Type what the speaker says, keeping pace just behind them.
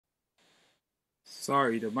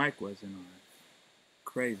Sorry, the mic wasn't on.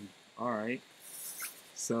 Crazy. Alright.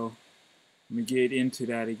 So, let me get into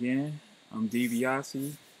that again. I'm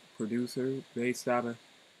Dibia, producer based out of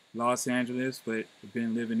Los Angeles, but I've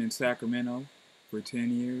been living in Sacramento for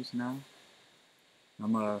 10 years now.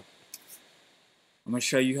 I'm gonna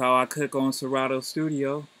show you how I cook on Serato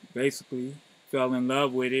Studio. Basically, fell in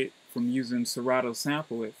love with it from using Serato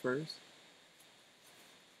sample at first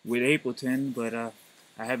with Ableton, but I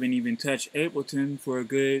haven't even touched Ableton for a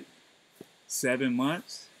good 7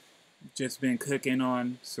 months. Just been cooking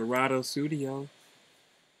on Serato Studio.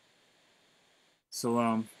 So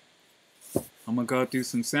I'm gonna go through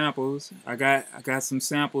some samples. I got some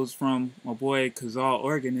samples from my boy Kazal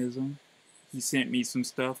Organism. He sent me some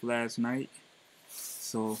stuff last night.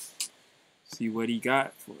 So see what he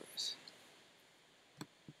got for us.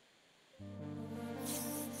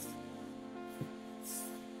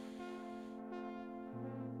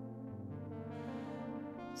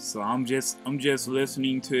 So I'm just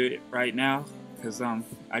listening to it right now because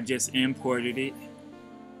I just imported it.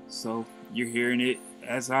 So you're hearing it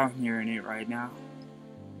as I'm hearing it right now.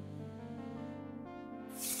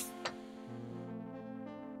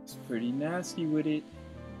 It's pretty nasty with it.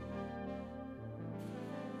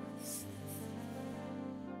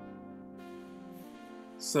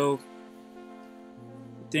 So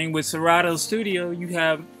the thing with Serato Studio, you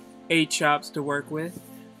have 8 chops to work with,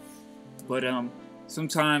 but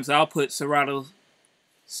sometimes I'll put Serato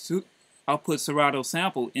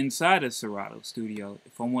sample inside of Serato Studio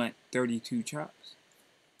if I want 32 chops.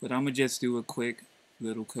 But I'm gonna just do a quick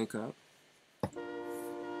little cook up.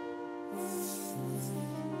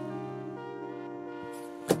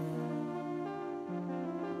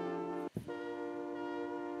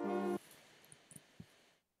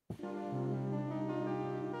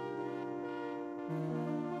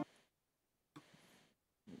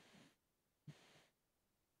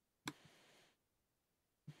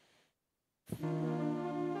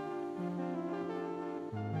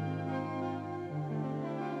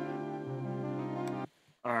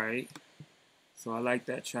 Alright, so I like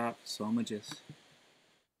that chop, so I'm gonna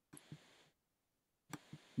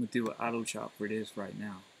do an auto chop for this right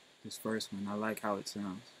now. This first one, I like how it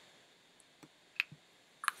sounds.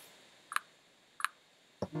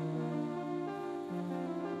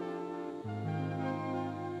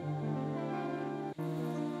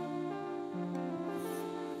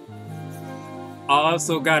 I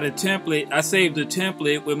also got a template. I saved a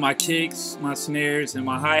template with my kicks, my snares, and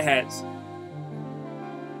my hi-hats.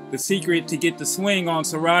 The secret to get the swing on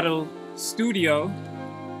Serato Studio,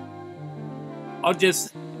 I'll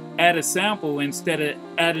just add a sample instead of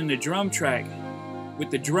adding a drum track.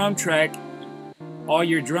 With the drum track, all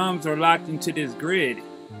your drums are locked into this grid,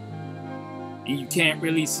 and you can't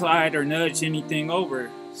really slide or nudge anything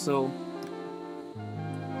over. So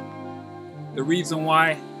the reason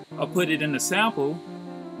why I put it in the sample,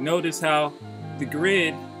 notice how the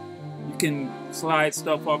grid, you can slide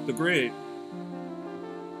stuff off the grid.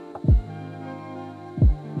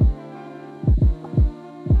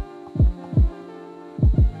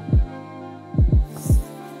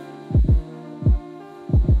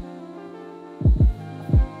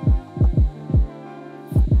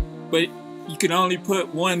 But you can only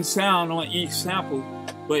put one sound on each sample,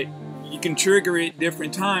 but you can trigger it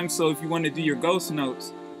different times. So if you want to do your ghost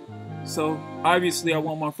notes, so obviously I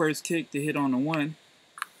want my first kick to hit on the 1.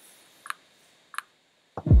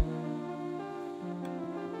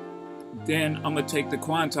 Then I'm gonna take the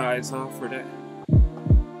quantize off for that.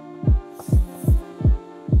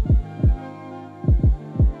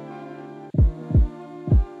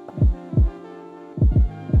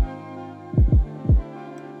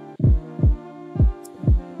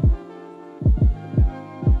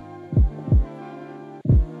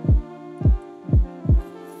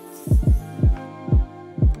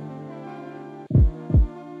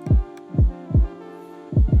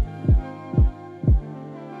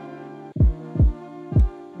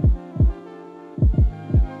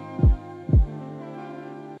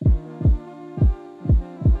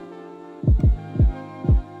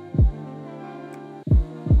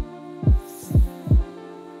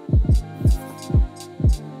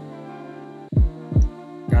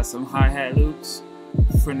 Got some hi-hat loops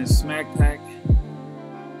from the Smack Pack.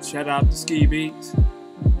 Shout out to Ski Beats.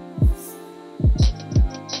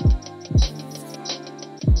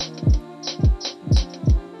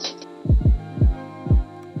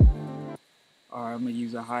 Alright, I'm gonna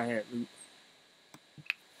use a hi-hat loop.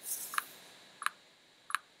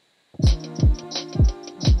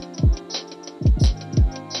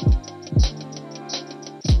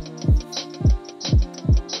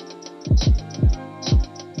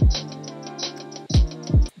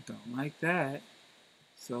 like that,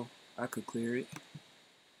 so I could clear it.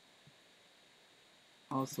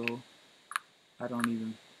 Also, I don't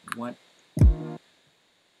even want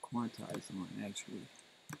quantize on actually.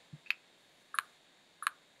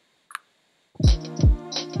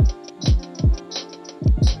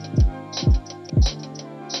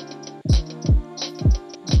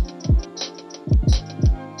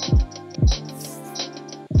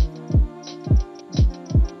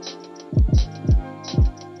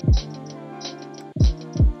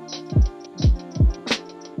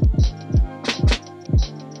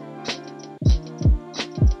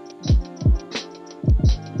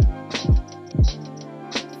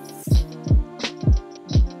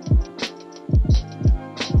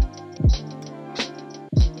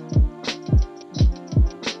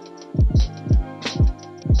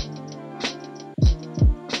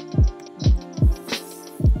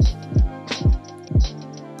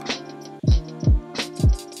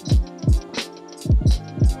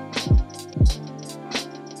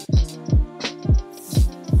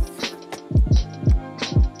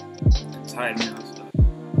 Tighten out stuff.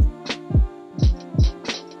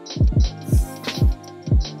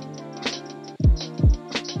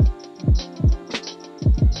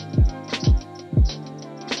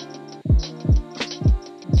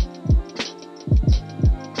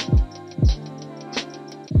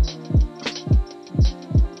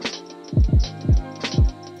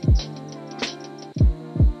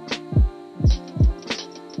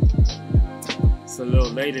 It's a little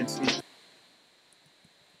latency.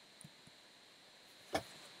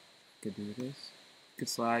 Could do this. Could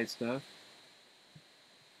slide stuff.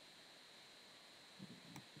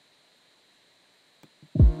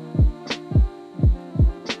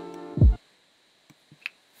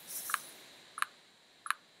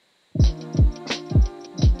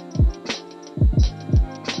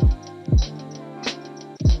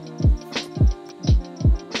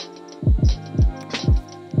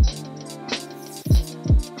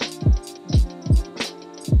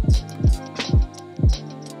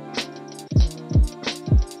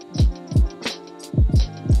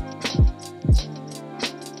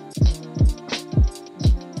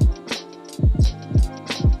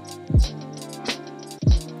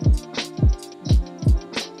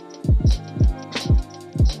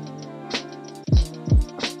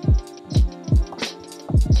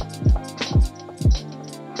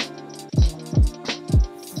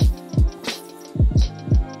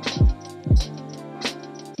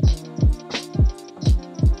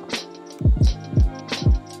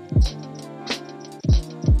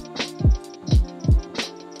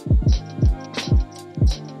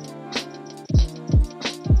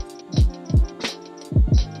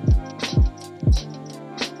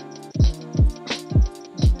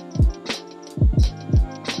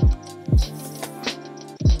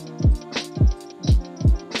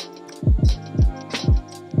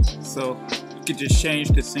 So you could just change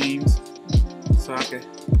the scenes so I could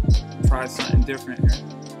try something different here.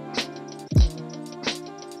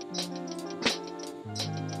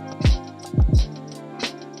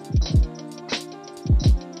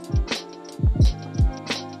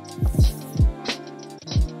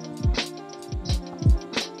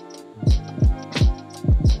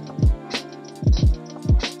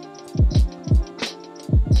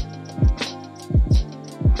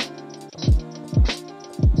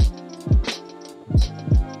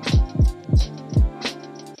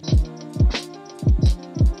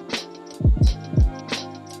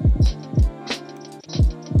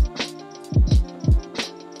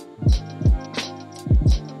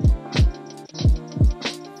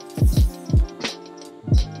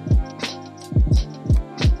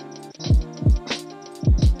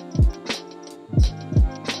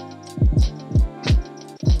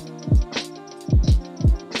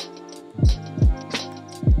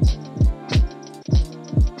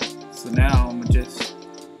 Now I'm gonna just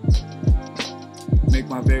make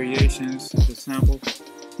my variations of the sample.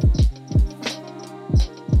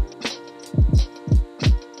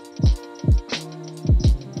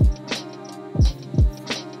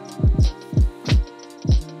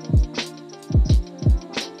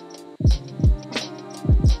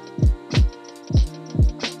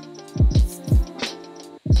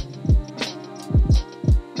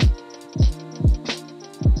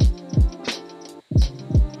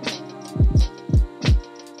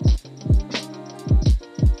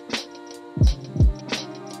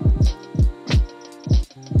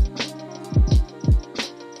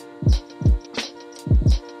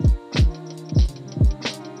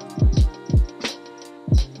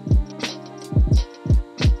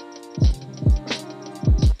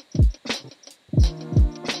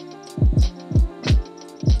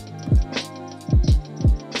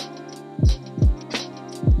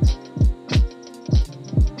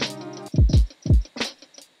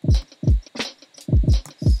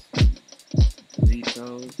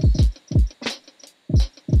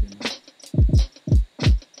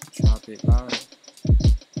 side.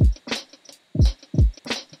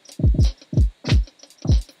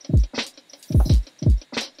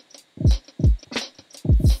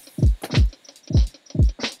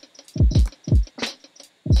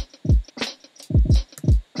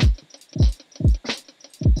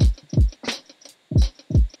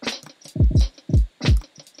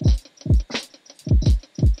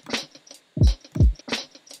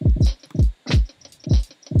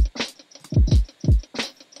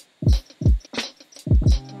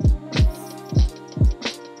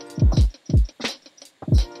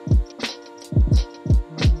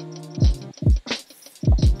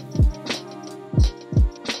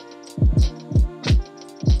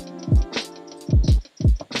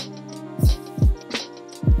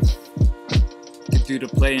 Do the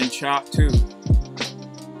play and chop too.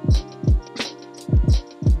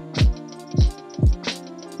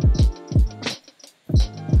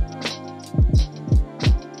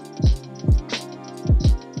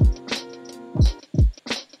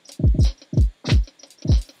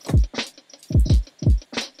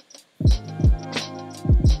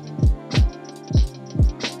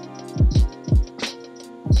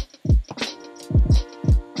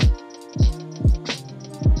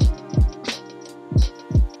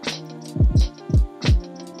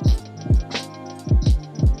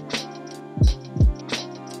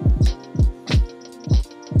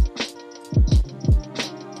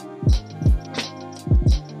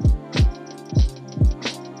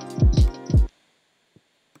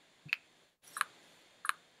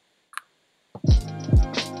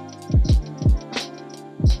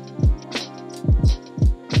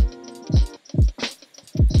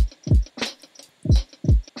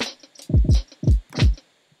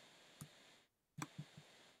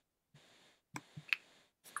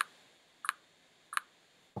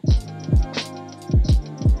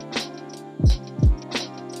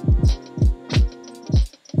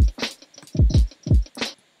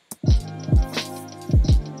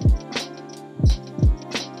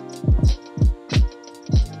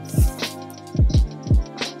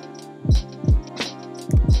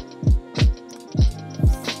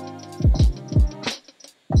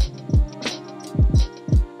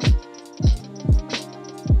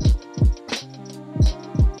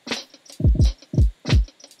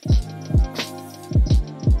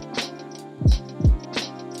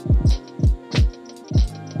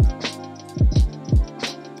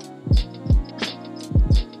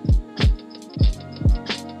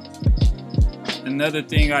 Another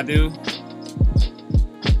thing I do,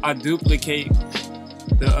 I duplicate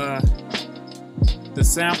the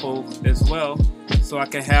sample as well, so I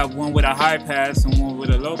can have one with a high pass and one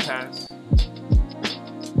with a low pass.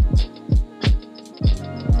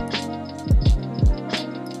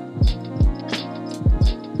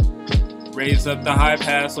 Raise up the high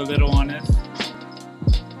pass a little on this.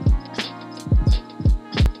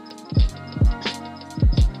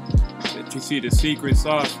 Let you see the secret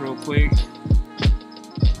sauce real quick.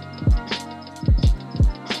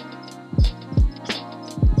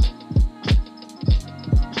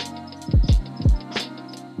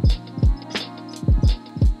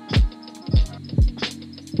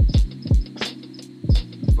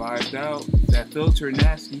 Vibed out. That filter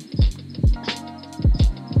nasty.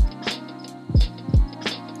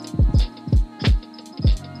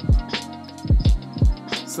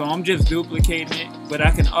 So I'm just duplicating it, but I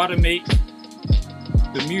can automate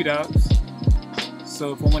the mute outs.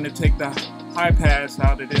 So if I want to take the high pass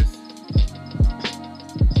out of this,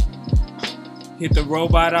 hit the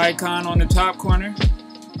robot icon on the top corner.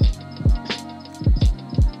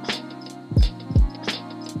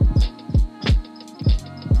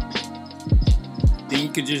 Then you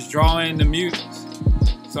could just draw in the mutes.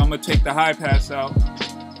 So I'm gonna take the high pass out.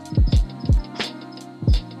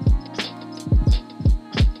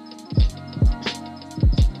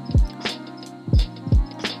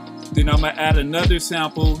 Then I'm gonna add another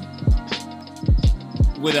sample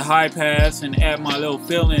with a high pass and add my little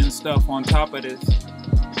fill-in stuff on top of this.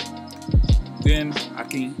 Then I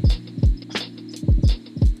can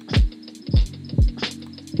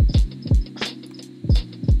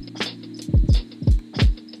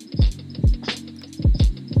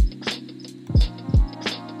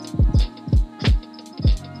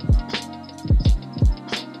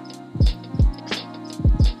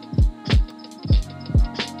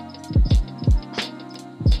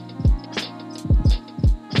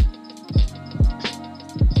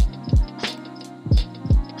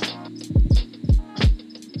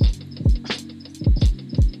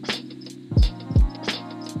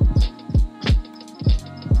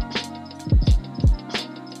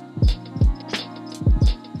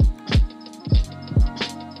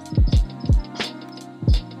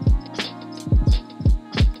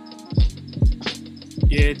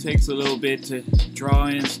takes a little bit to draw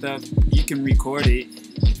in stuff. You can record it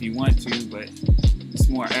if you want to, but it's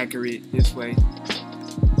more accurate this way.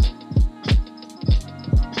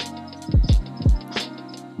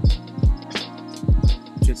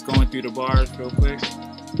 Just going through the bars real quick.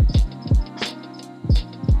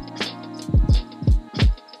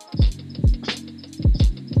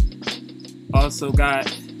 Also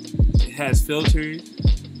it has filters,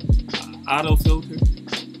 auto filter.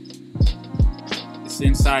 It's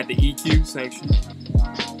inside the EQ section.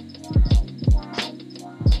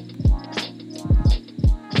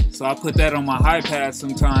 So I put that on my high pass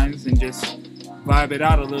sometimes and just vibe it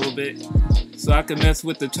out a little bit. So I can mess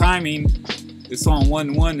with the timing. It's on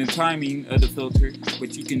 1-1, the timing of the filter,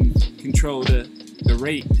 but you can control the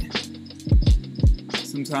rate.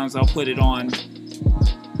 Sometimes I'll put it on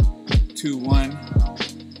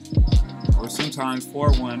 2-1 or sometimes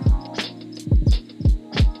 4-1.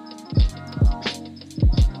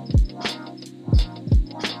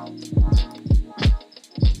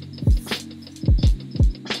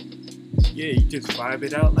 Yeah, you just vibe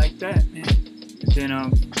it out like that, man. And then I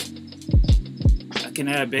can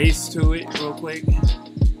add bass to it real quick.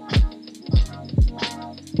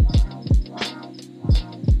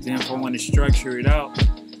 Then if I want to structure it out,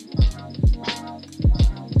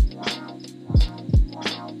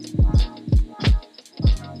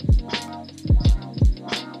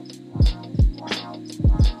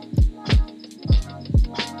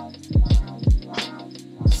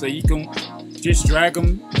 so you can just drag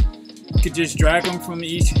them. You could just drag them from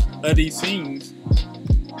each of these scenes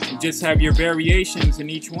and just have your variations in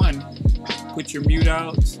each one. Put your mute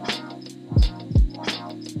outs.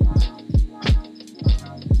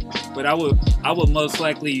 But I would most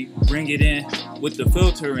likely bring it in with the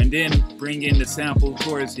filter and then bring in the sample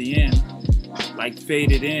towards the end, like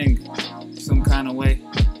fade it in some kind of way.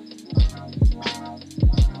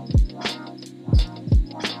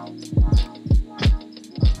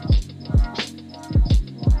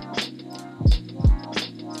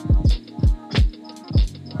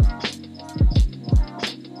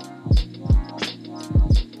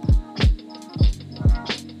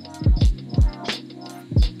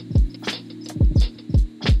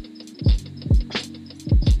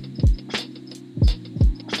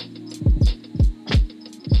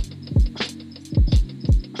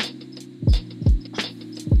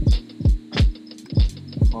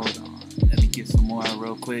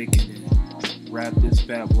 Real quick and then wrap this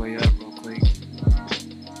bad boy up real quick.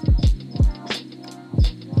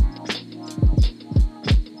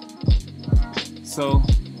 So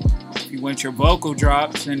if you want your vocal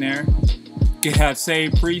drops in there, you can have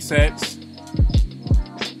saved presets.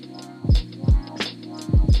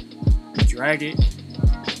 Drag it.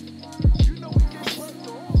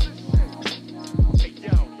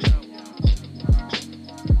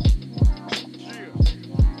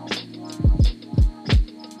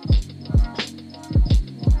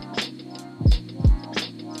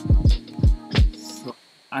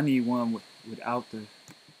 I need one without the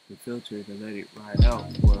filter to let it ride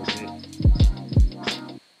out for a bit.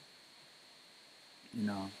 You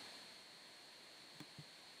know,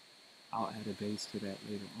 I'll add a bass to that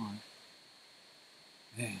later on.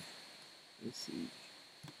 Man, let's see.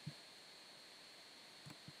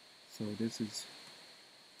 So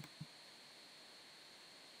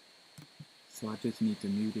so I just need to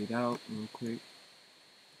mute it out real quick.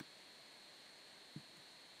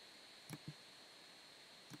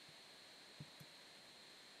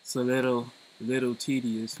 It's a little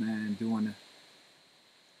tedious, man, doing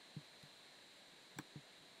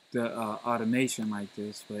the automation like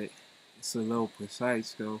this, but it's a little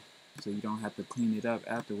precise though, so you don't have to clean it up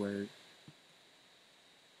afterward.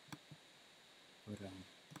 But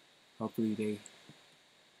hopefully they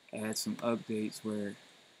add some updates where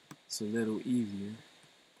it's a little easier,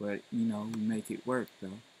 but you know, we make it work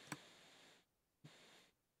though.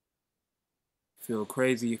 Feel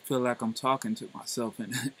crazy, feel like I'm talking to myself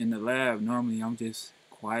in the lab. Normally I'm just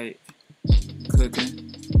quiet,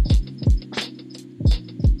 cooking.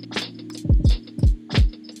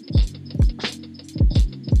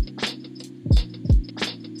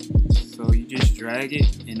 So you just drag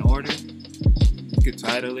it in order. You could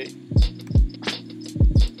title it.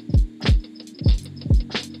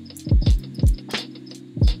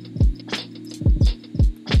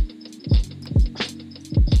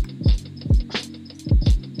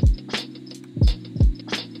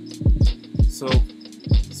 So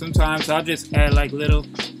sometimes I'll just add like one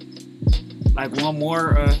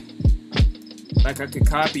more, like I could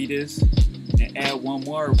copy this and add one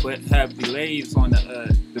more, but have delays on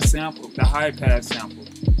the sample, the high pass sample,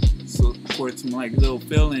 so for some like little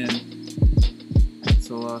fill in. So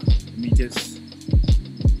So let me just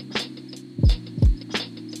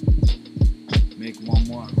make one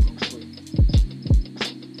more real quick.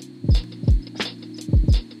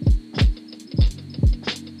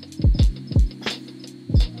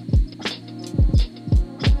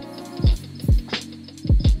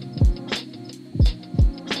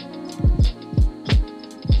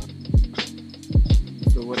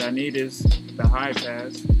 So what I need is the high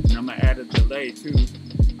pass, and I'm gonna add a delay too.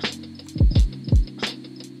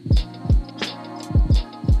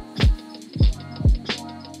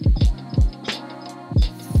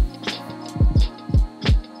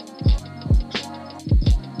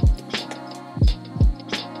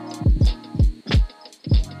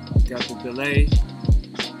 Got the delay.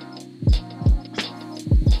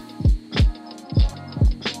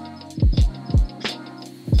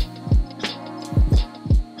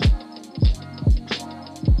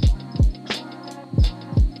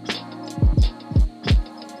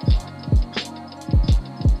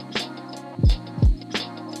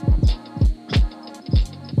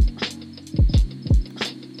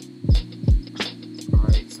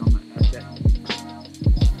 Alright, so I'm gonna add that.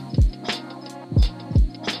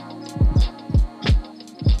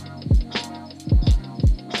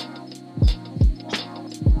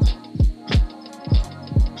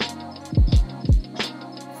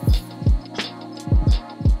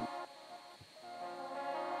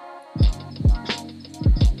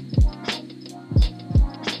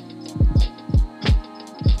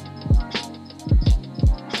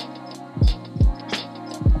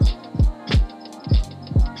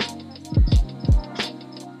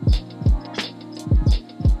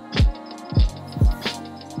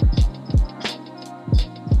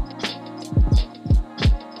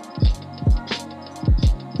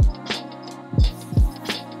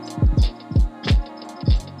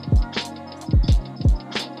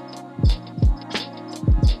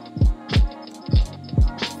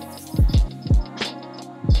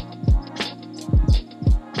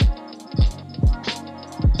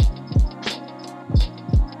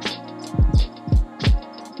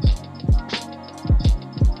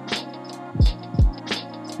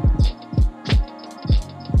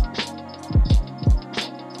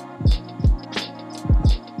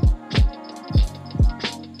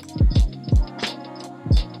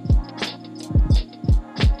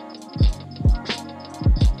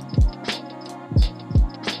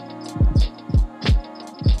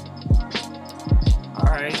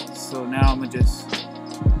 Alright, so now I'm gonna just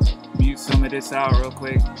mute some of this out real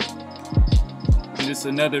quick. And just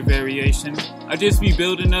another variation. I just be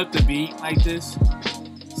building up the beat like this.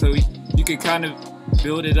 So you can kind of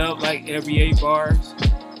build it up like every 8 bars.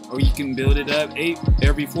 Or you can build it up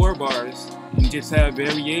every 4 bars. And just have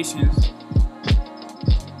variations.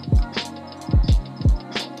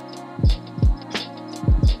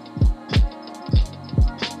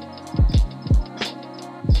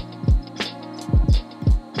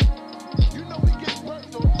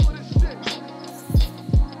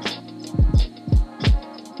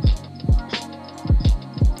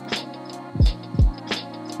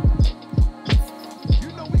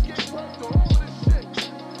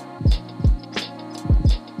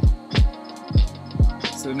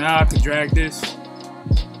 So now I can drag this.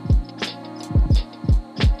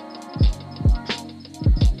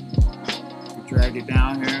 Drag it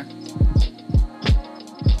down here.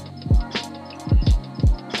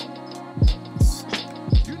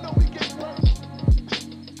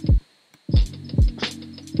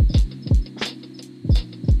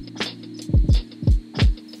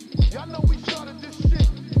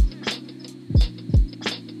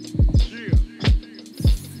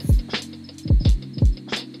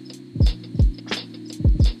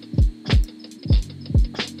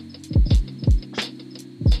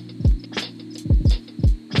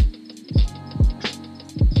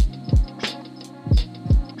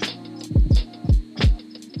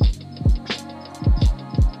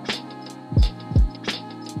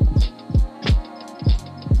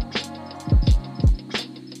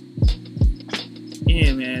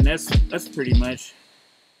 Yeah, man, that's pretty much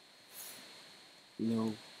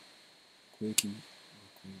low, quick, and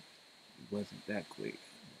quick. It wasn't that quick.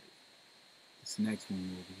 This next one will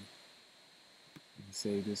be. Let me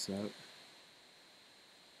save this up.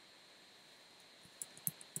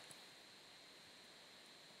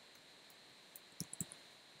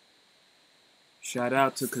 Shout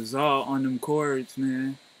out to Kazal on them chords,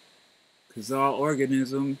 man. Kazal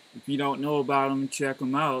Organism. If you don't know about him, check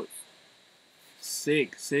him out.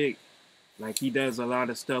 Sick, sick. Like he does a lot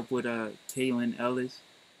of stuff with Kaylin Ellis.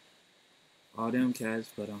 All them cats,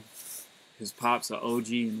 but his pops are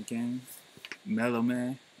OG in the game. Mellow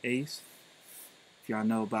Man, Ace. If y'all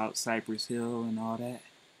know about Cypress Hill and all that.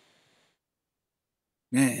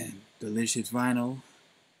 Man, delicious vinyl.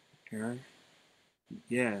 Here.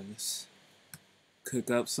 Yeah, let's cook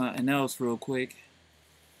up something else real quick.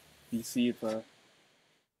 Let me see if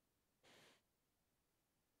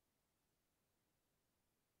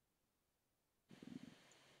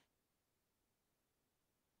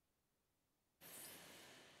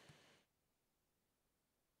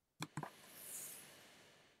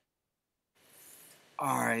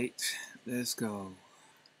alright, let's go.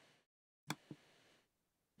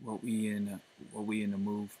 What we in the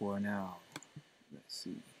mood for now? Let's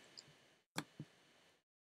see.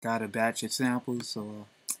 Got a batch of samples, so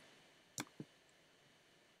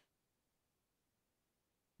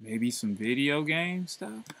maybe some video game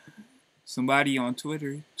stuff. Somebody on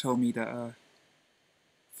Twitter told me to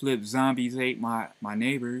flip Zombies Ate My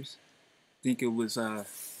Neighbors. I think it was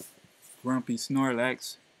Grumpy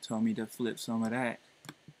Snorlax told me to flip some of that.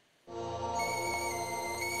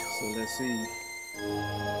 So let's see.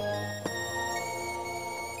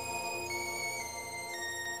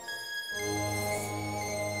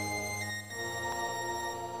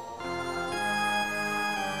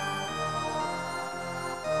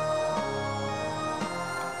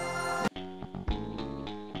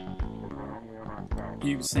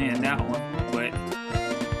 He was saying that one, but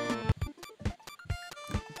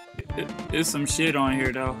there's some shit on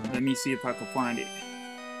here though. Let me see if I can find it.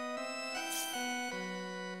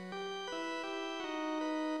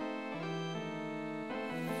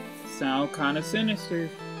 Sound kind of sinister.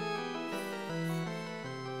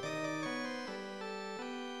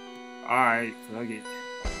 Alright, fuck it.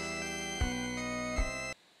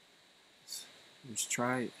 Let's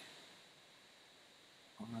try it.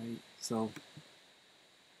 Alright, so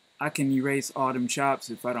I can erase all them chops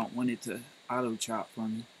if I don't want it to auto chop for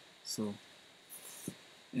me. So,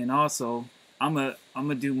 and also I'm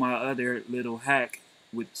gonna do my other little hack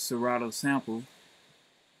with Serato sample,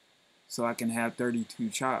 so I can have 32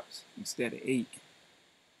 chops instead of 8.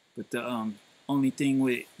 But the only thing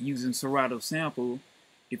with using Serato sample,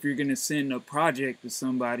 if you're gonna send a project to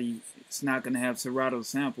somebody, it's not gonna have Serato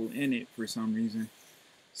sample in it for some reason.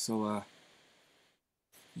 So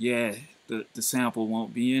yeah, the sample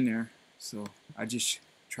won't be in there. So I just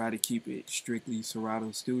try to keep it strictly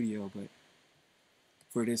Serato Studio, but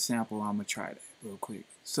for this sample I'm gonna try that real quick.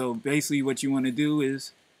 So basically what you want to do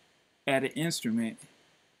is add an instrument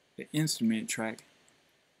track,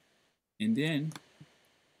 and then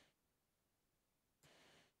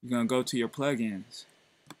you're gonna go to your plugins.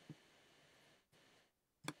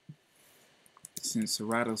 Since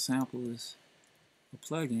Serato sample is a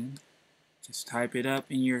plugin, just type it up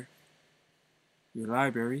in your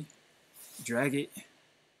library, drag it,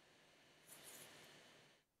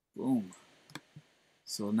 boom.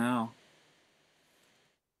 So now,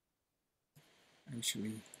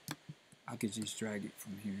 actually, I could just drag it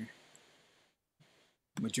from here.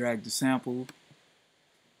 I'm gonna drag the sample,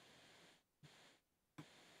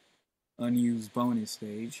 unused bonus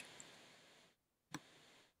stage,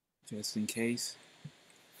 just in case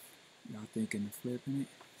y'all thinking of flipping it.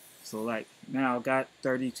 So like now I got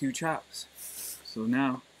 32 chops. So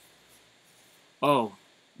now, oh,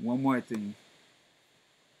 one more thing.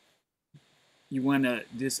 You want to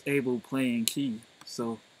disable play in key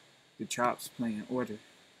so the chops play in order.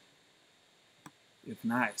 If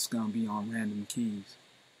not, it's gonna be on random keys.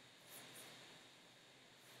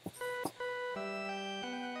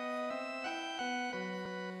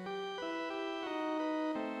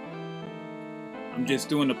 I'm just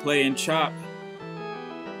doing the play and chop.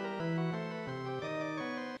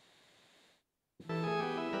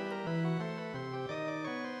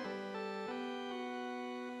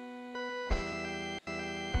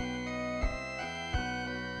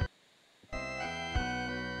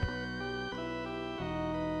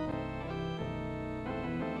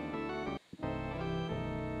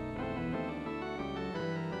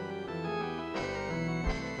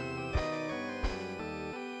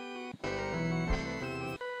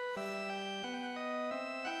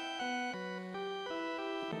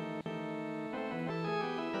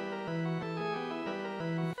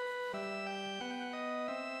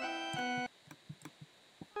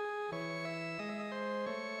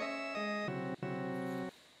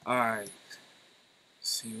 Alright,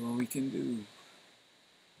 see what we can do.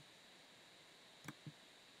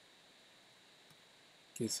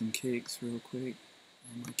 Get some kicks real quick.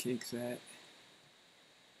 Where my kicks at?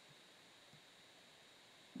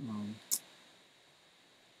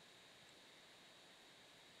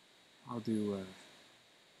 I'll do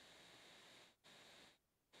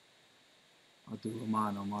a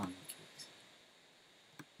mono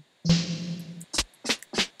kicks.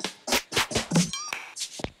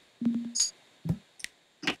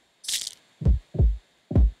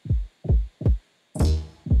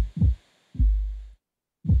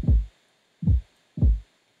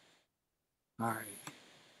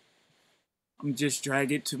 I'm just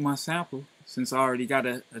drag it to my sample since I already got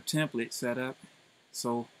a template set up.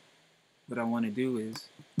 So what I want to do is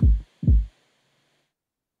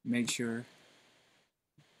make sure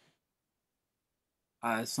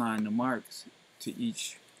I assign the marks to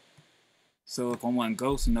each. So if I want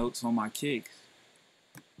ghost notes on my kicks,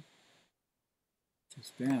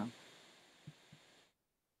 just bam.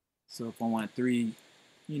 So if I want 3,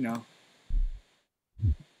 you know,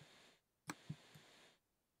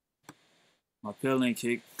 my fill-in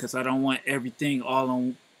kick, because I don't want everything all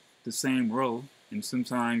on the same row, and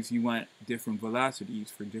sometimes you want different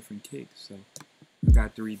velocities for different kicks. So I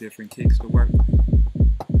got 3 different kicks to work with.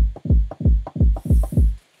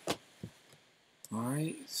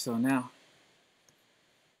 Alright, so now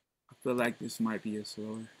I feel like this might be a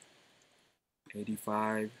slower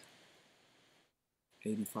 85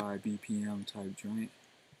 BPM type joint.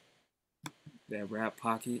 That rap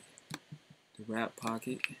pocket, the rap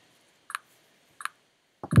pocket.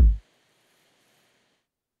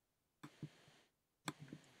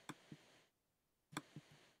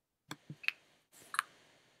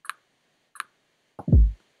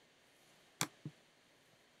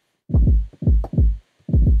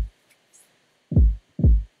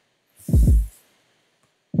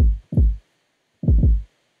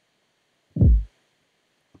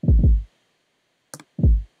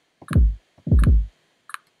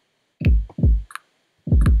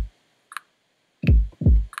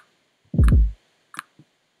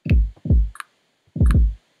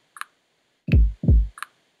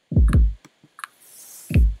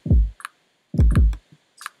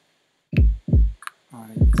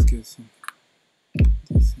 Alright, let's get some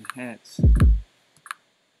decent hats.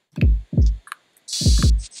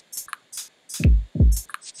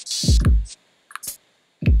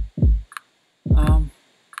 I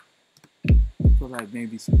feel like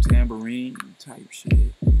maybe some tambourine type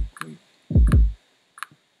shit real quick.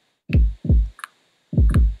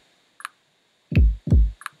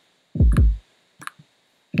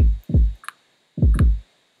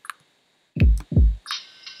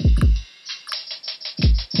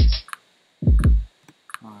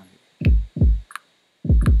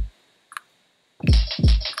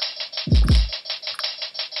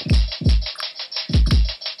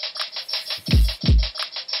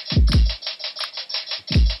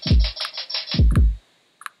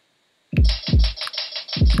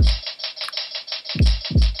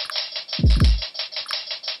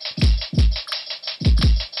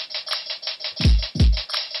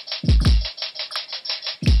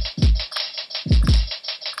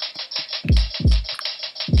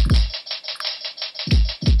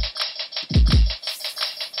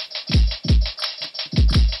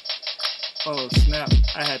 Oh snap,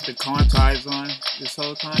 I had the quantize on this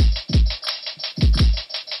whole time.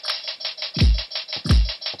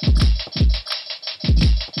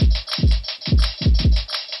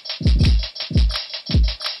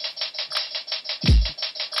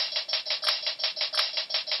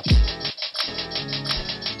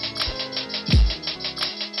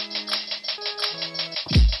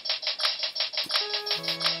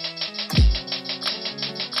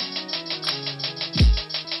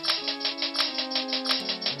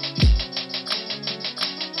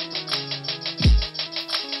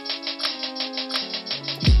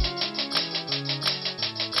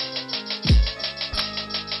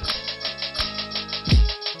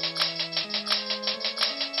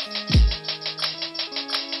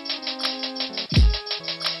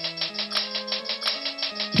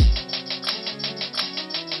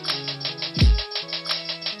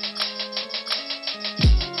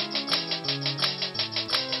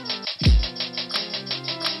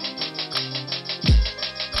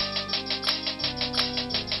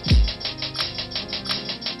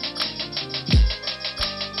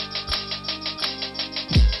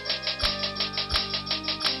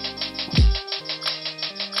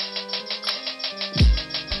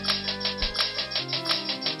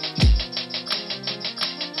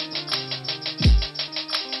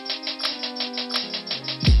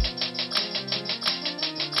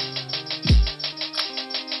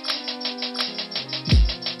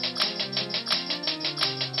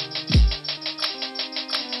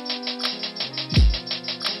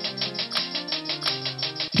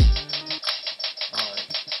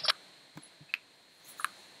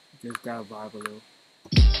 Just gotta vibe a little.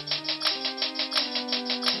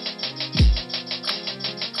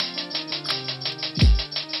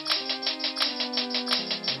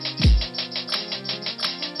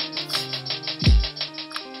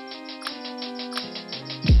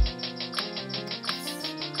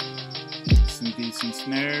 Some decent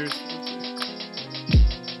snares.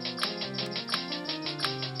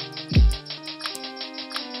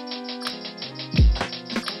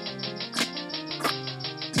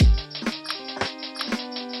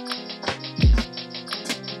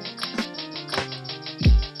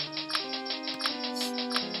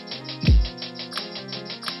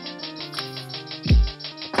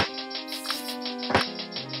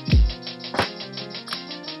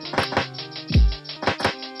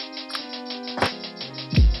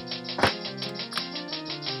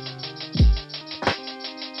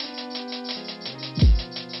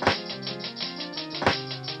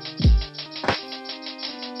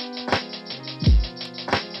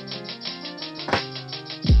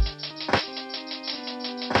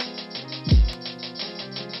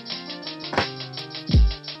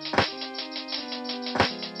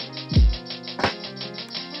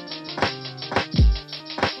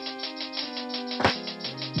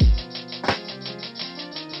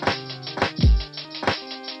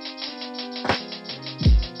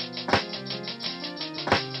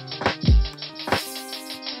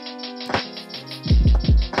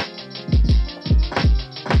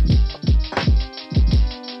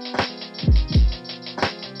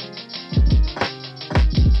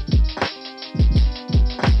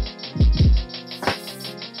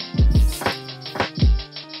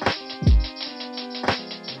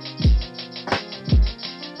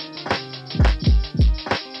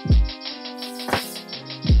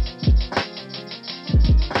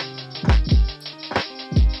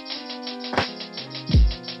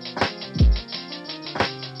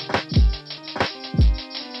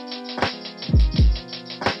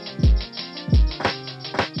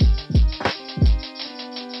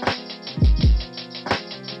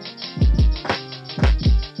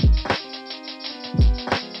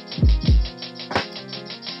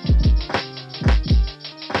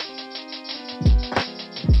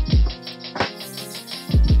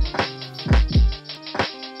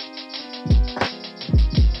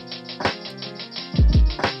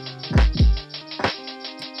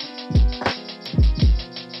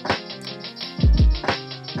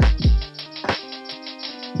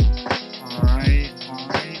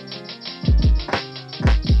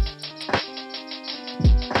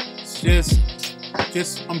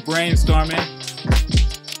 Just I'm brainstorming.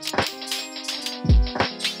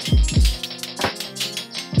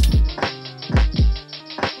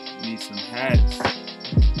 Need some hats.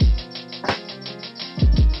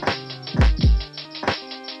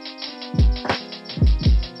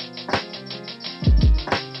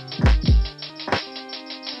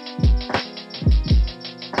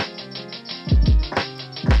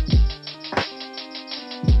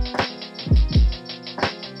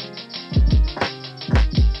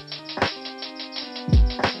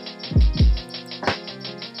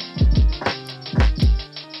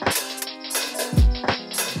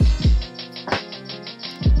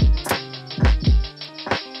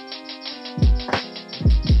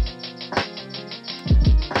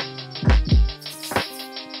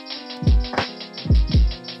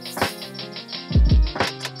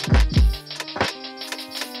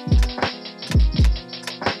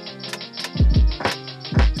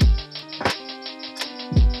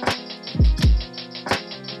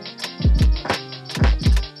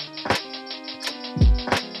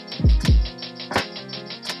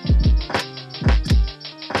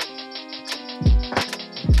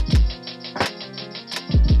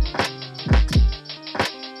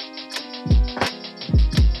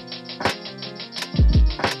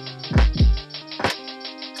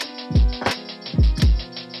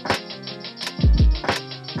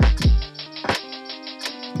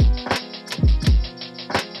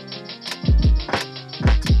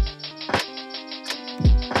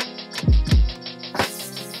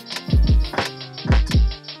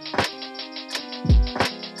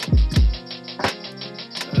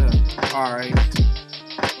 Alright.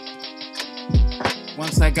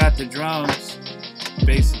 Once I got the drums,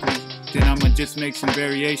 basically, then I'm gonna just make some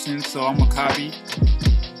variations. So I'm gonna copy.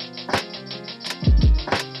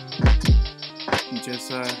 And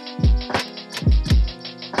just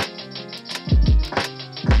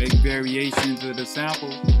make variations of the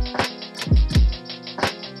sample.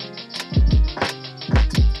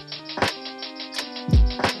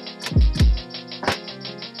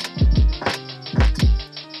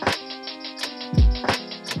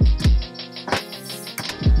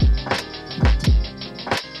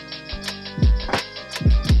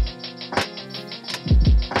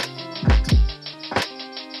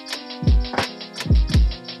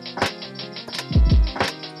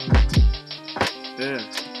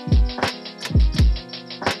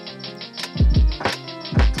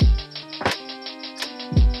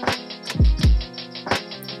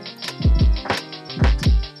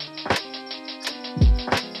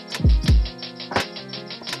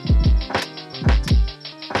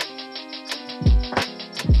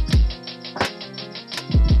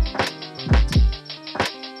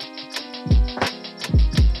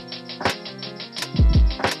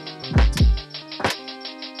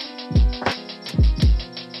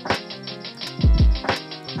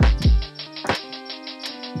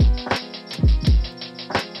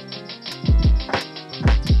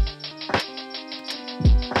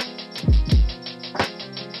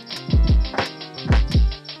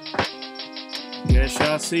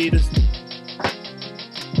 see this?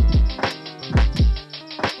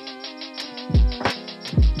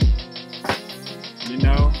 You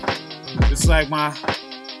know, it's like my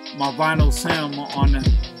vinyl sim on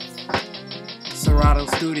the Serato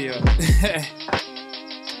studio.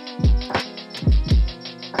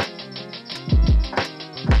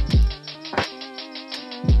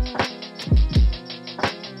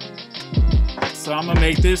 So I'm gonna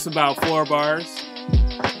make this about 4 bars.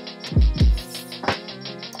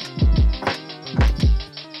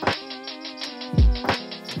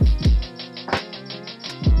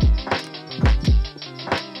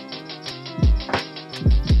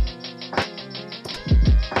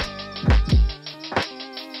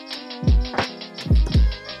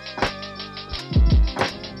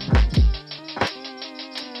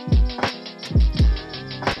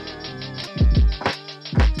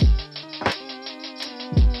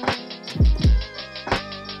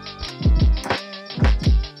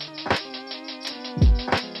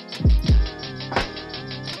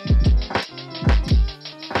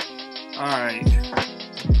 Alright.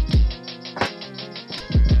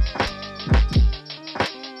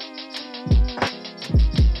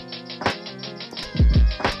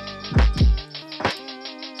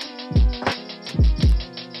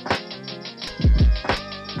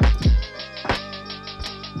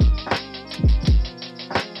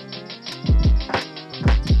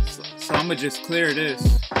 So I'm gonna just clear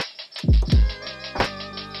this.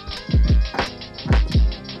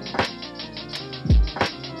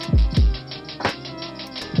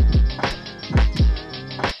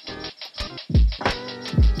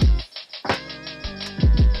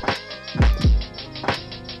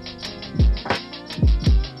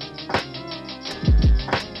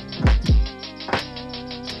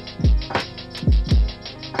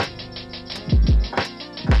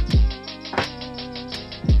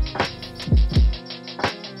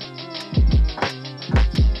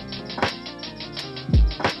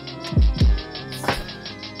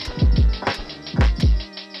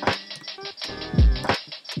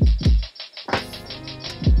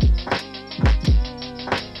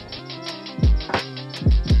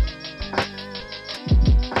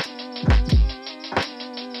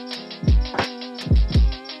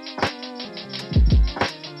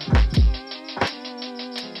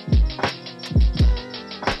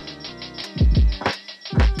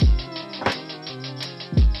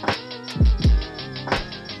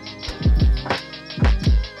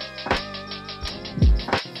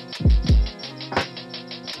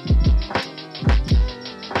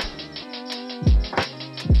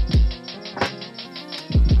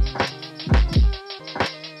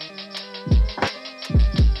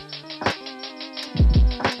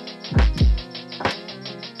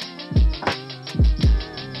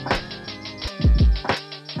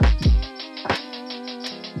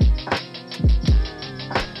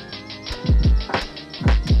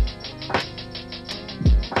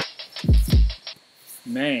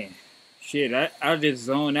 Man, shit, I just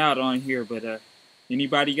zone out on here, but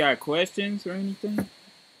anybody got questions or anything?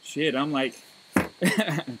 Shit, I'm like,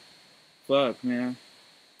 fuck, man.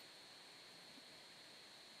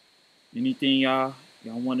 Anything y'all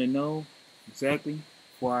want to know exactly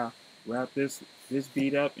before I wrap this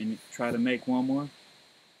beat up and try to make one more?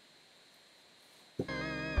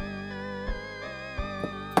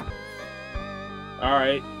 All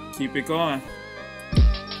right, keep it going.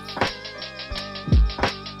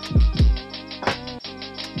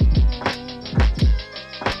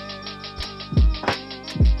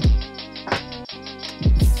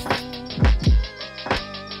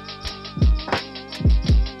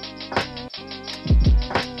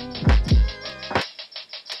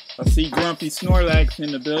 I see Grumpy Snorlax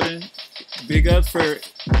in the building. Big up for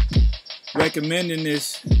recommending the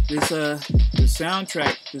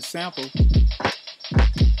soundtrack, the sample.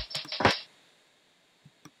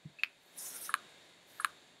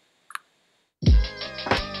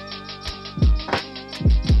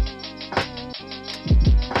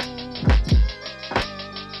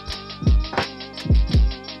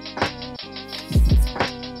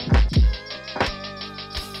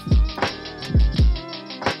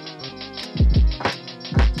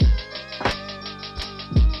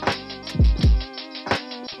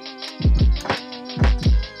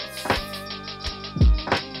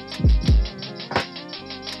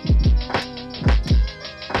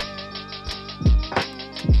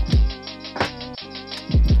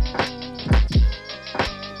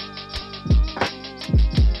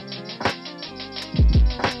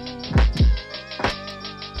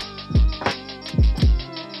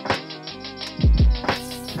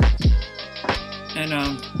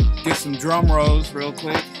 And get some drum rolls real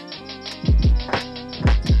quick.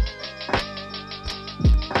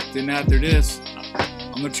 Then after this,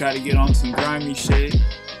 I'm gonna try to get on some grimy shit.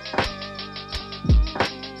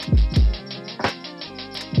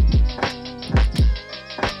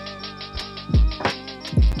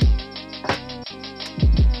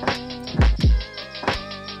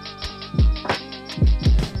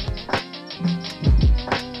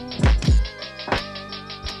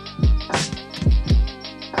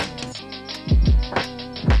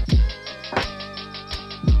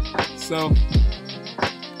 So,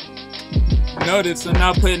 notice I'm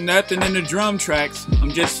not putting nothing in the drum tracks.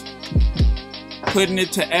 I'm just putting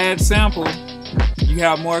it to add sample. You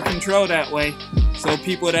have more control that way. So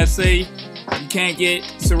people that say you can't get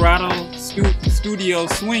Serato studio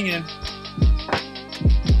swinging,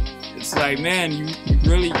 it's like, man, you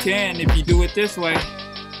really can if you do it this way.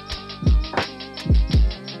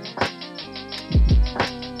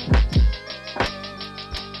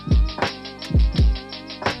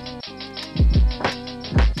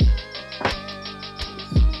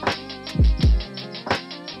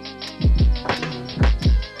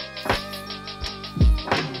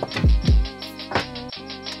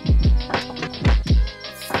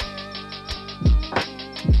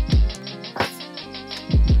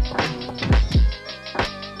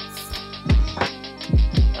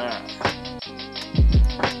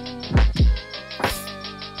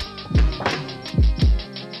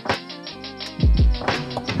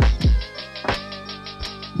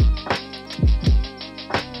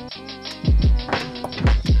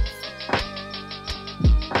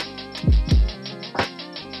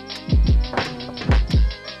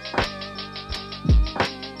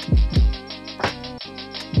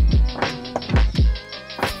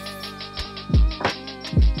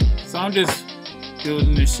 So I'm just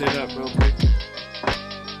building this shit up real quick.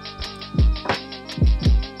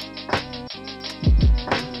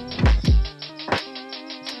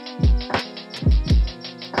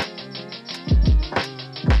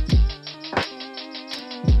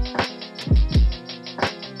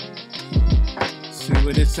 See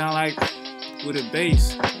what it sound like with a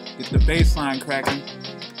bass. Get the bass line cracking.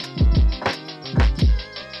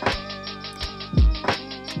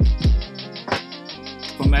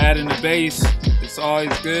 From adding the bass, it's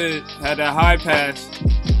always good. Have that high pass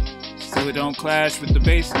so it don't clash with the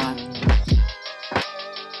bass line.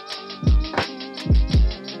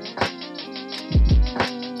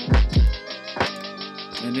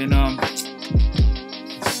 And then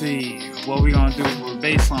let's see what we gonna do for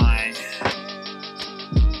bass line.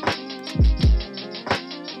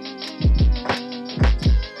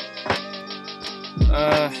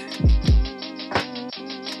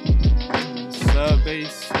 Sub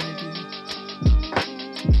bass maybe.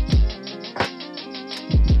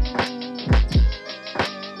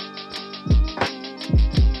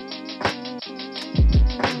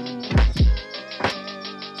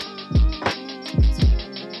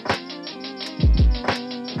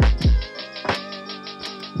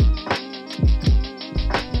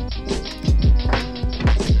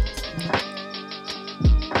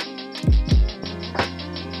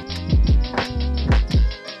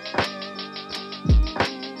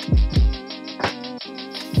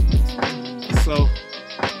 So,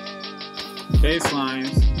 bass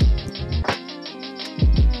lines.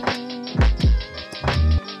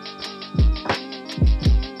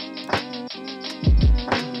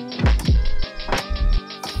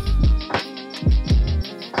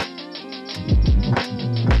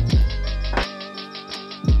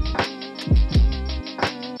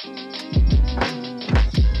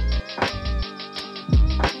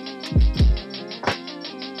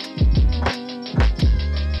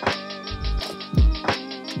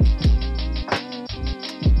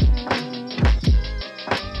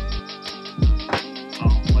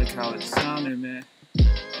 How it sounded, man.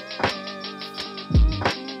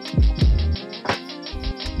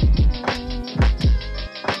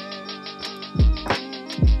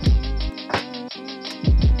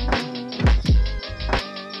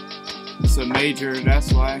 It's a major,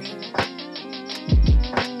 that's why.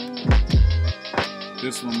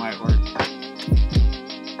 This one might work.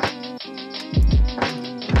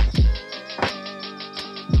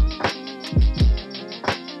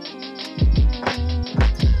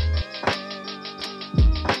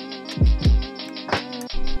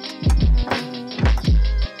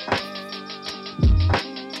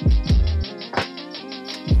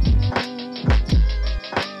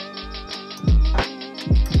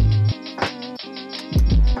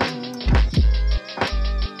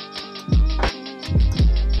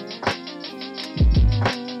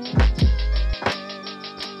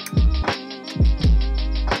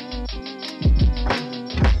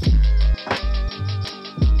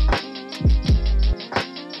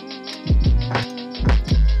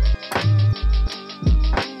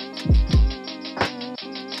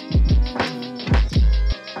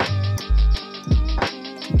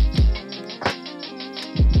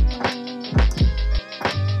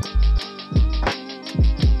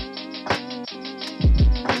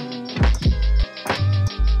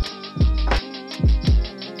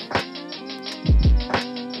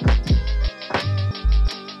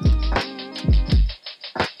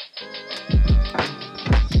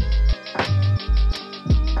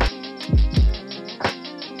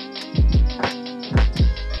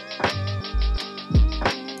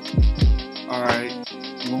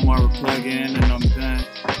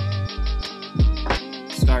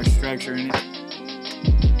 bar structure in it.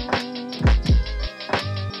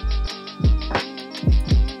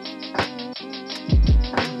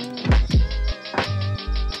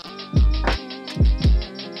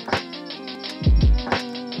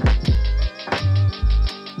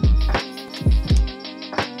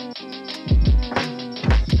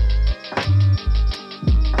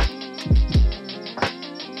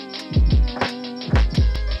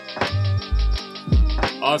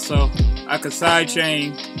 Also, I could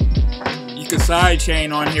sidechain. You could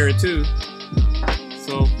sidechain on here too.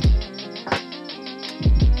 So,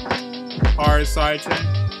 hard sidechain.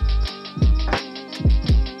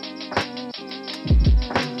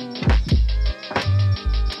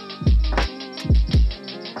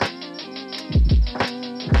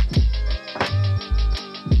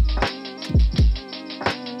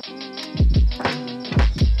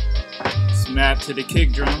 Snap to the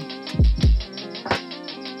kick drum.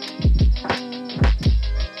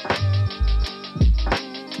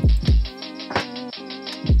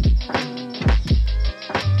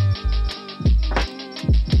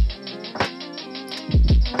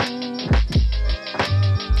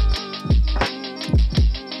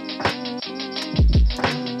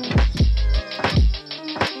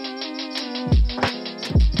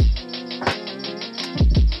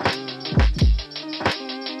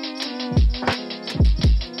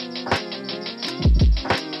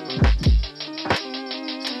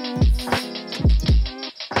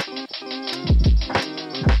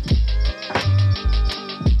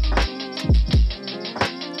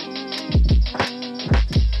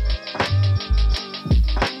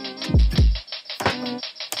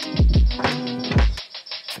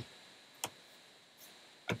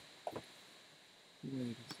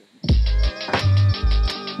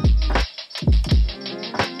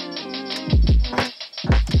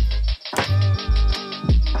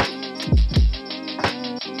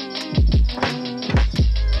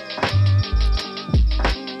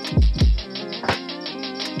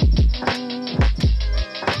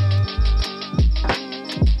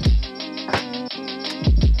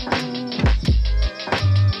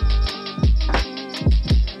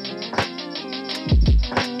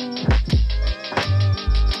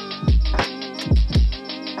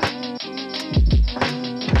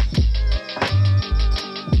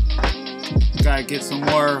 Gotta get some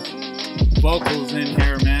more vocals in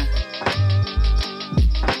here, man.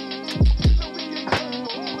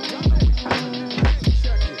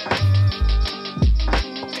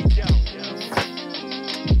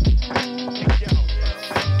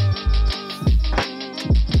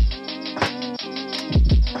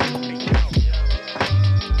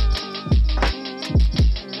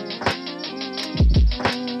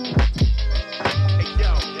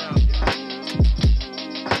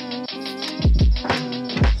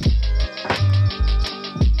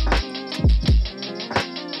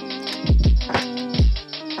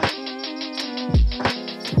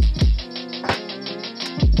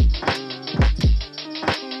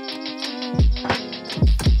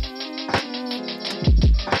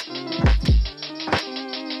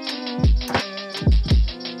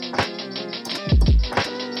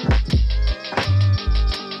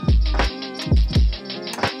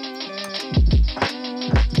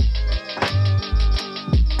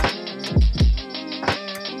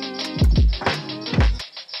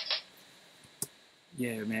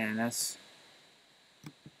 Yeah, man, that's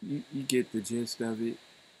you get the gist of it.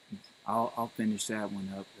 I'll finish that one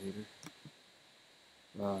up later.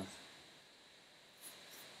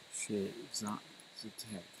 Shit, it's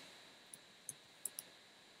attack.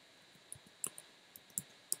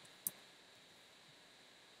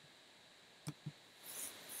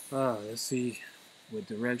 Let's see what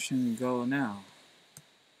direction we go now.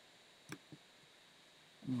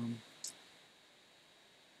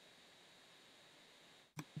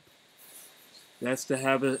 That's to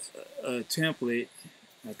have a template,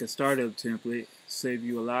 like a startup template, save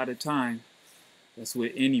you a lot of time. That's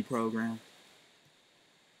with any program.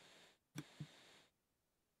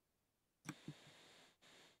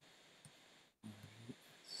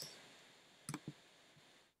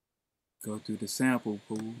 Go through the sample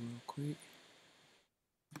pool real quick.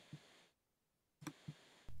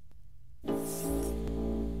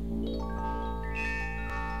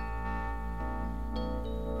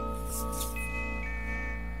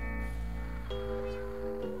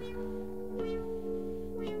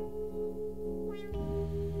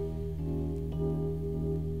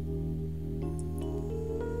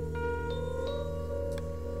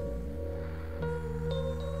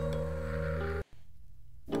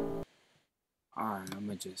 Alright,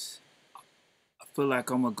 I feel like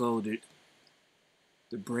I'm gonna go the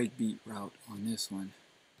breakbeat route on this one.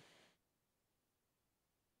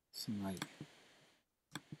 some like,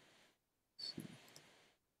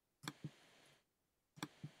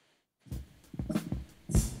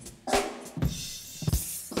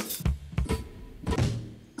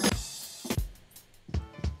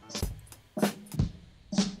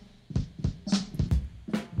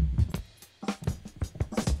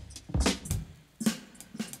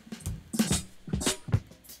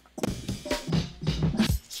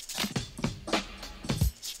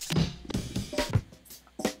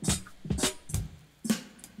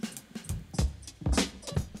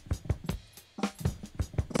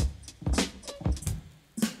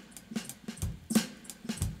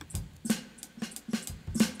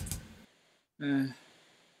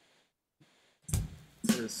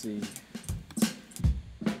 let's see.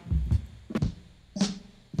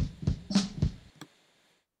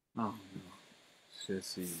 Oh no, let's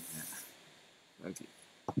see. Okay.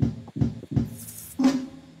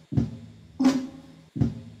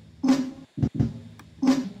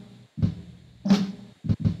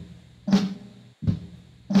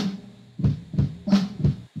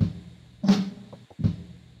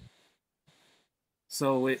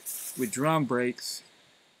 So with drum breaks,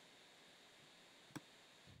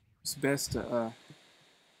 it's best to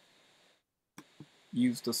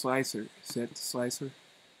use the slicer, set the slicer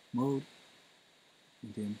mode,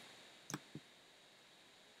 and then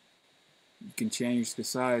you can change the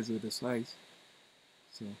size of the slice.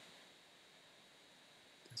 So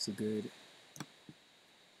that's a good.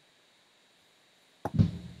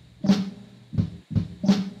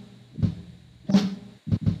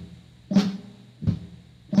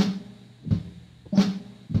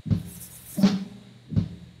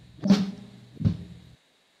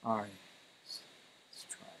 All right, let's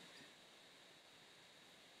try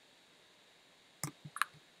it.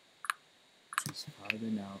 Just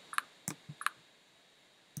farthen out.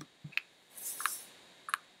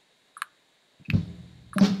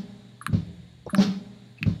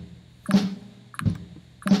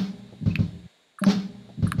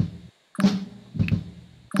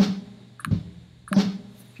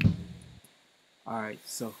 Alright,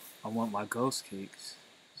 so I want my ghost cakes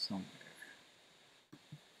somewhere,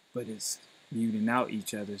 but it's muting out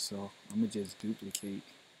each other, so I'm gonna just duplicate,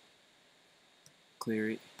 clear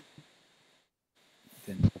it,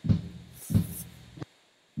 then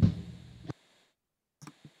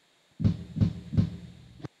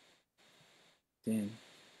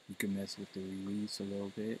you can mess with the release a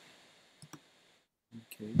little bit.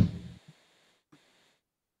 Okay.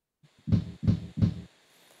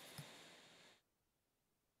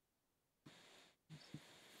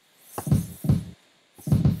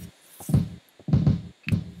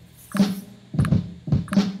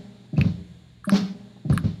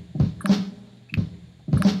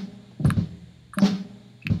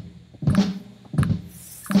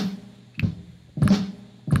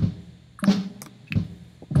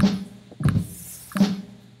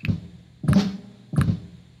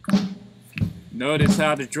 Notice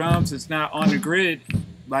how the drums is not on the grid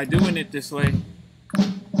by doing it this way.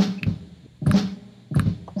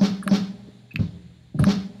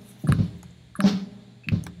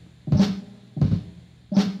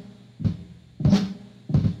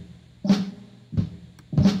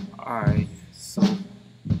 Alright, so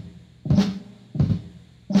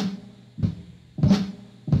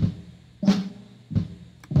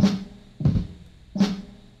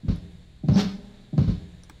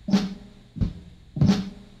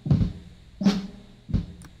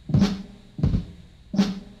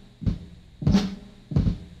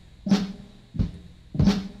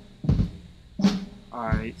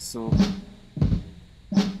so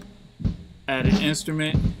add an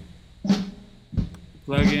instrument,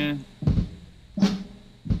 plug in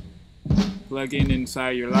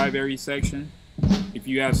inside your library section. If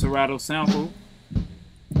you have Serato sample,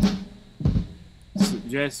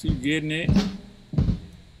 suggest you getting it.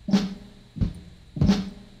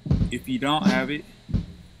 If you don't have it,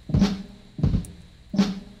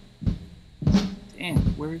 damn,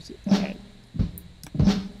 where is it at?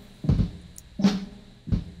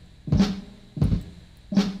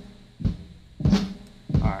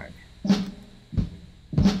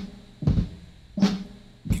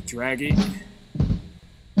 Drag it.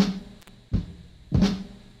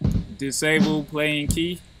 Disable playing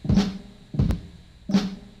key.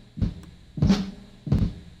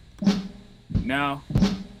 Now,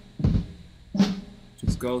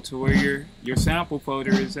 just go to where your sample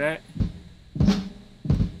folder is at.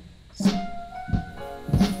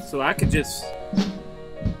 So I could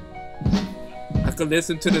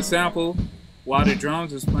listen to the sample while the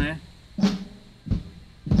drums is playing.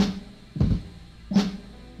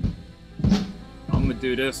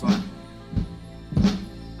 do this one.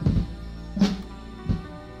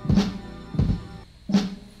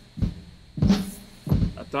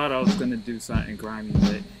 I thought I was gonna do something grimy,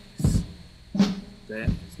 but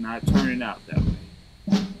it's not turning out that way.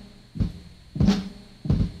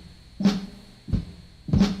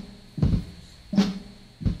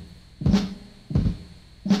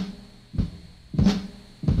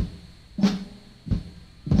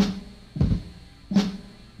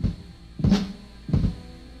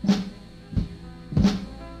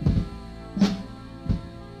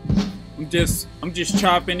 I'm just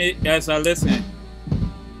chopping it as I listen.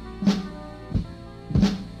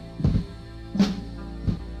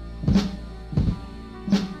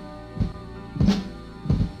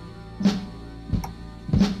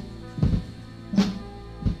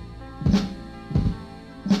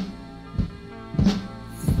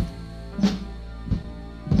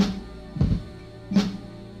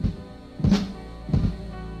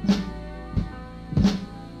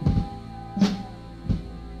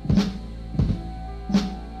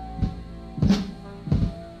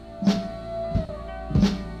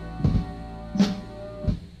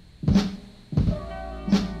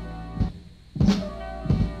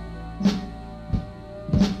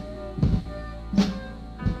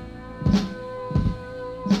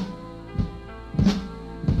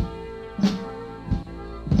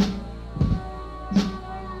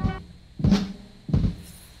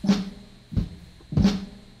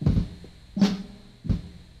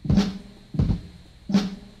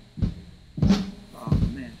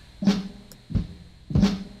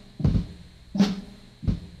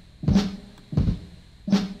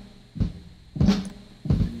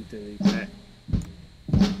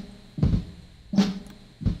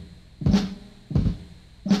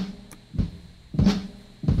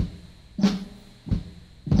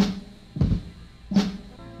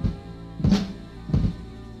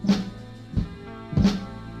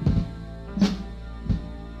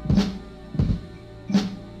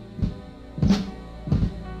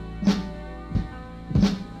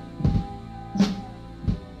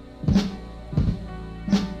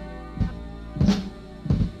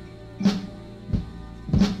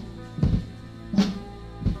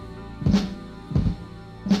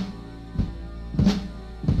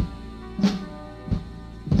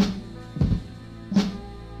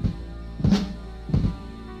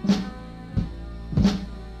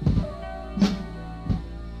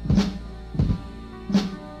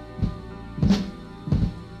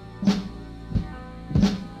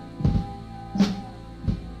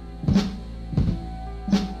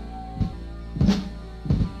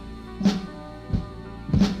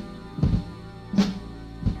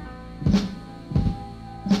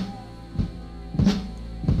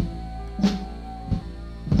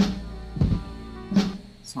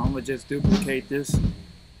 So I'm gonna just duplicate this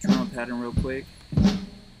drum pattern real quick.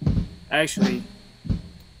 Actually,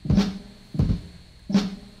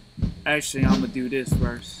 I'm gonna do this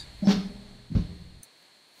first.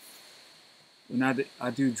 When I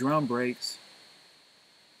do drum breaks,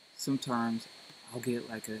 sometimes I'll get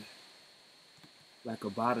like a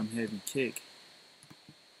bottom heavy kick,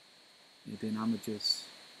 and then I'm gonna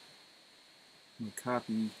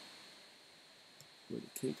copy where the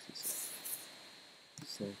kicks is.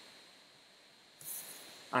 So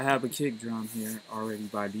I have a kick drum here already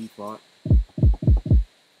by default,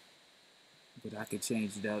 but I could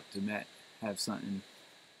change it up to have something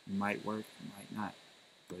that might work, might not.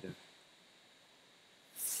 But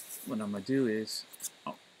what I'm gonna do is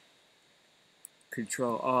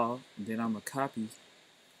Control All, and then I'm gonna copy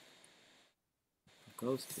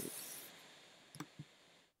those kicks,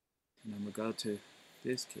 and I'm gonna go to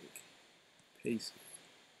this kick, paste it.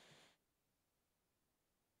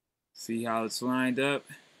 See how it's lined up?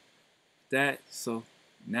 So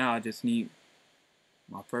now I just need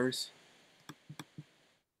my first.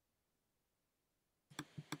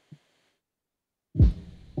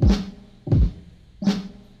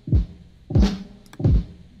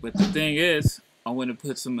 But the thing is, I want to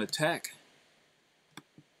put some attack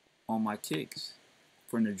on my kicks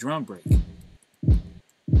from the drum break.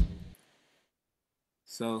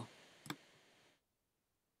 So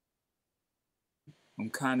I'm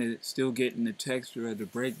kind of still getting the texture of the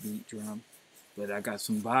breakbeat drum, but I got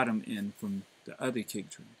some bottom end from the other kick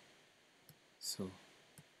drum. So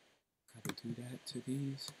gotta do that to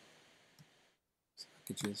these. So I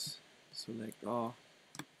could just select all.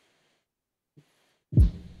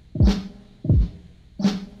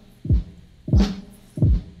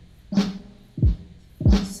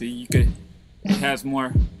 See, it has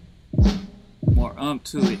more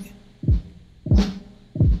to it.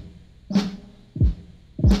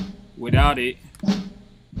 Without it,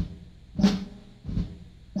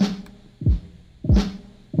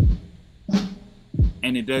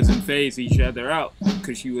 and it doesn't phase each other out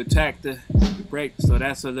because you attack the break. So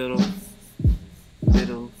that's a little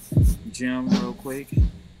gem real quick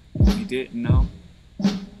if you didn't know,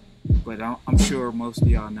 but I'm sure most of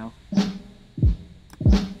y'all know.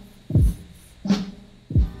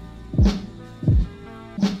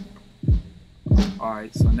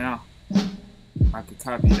 Alright, so now I could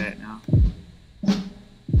copy that now,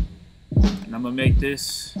 and I'm gonna make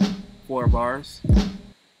this 4 bars.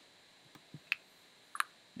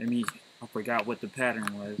 I forgot what the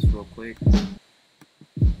pattern was real quick.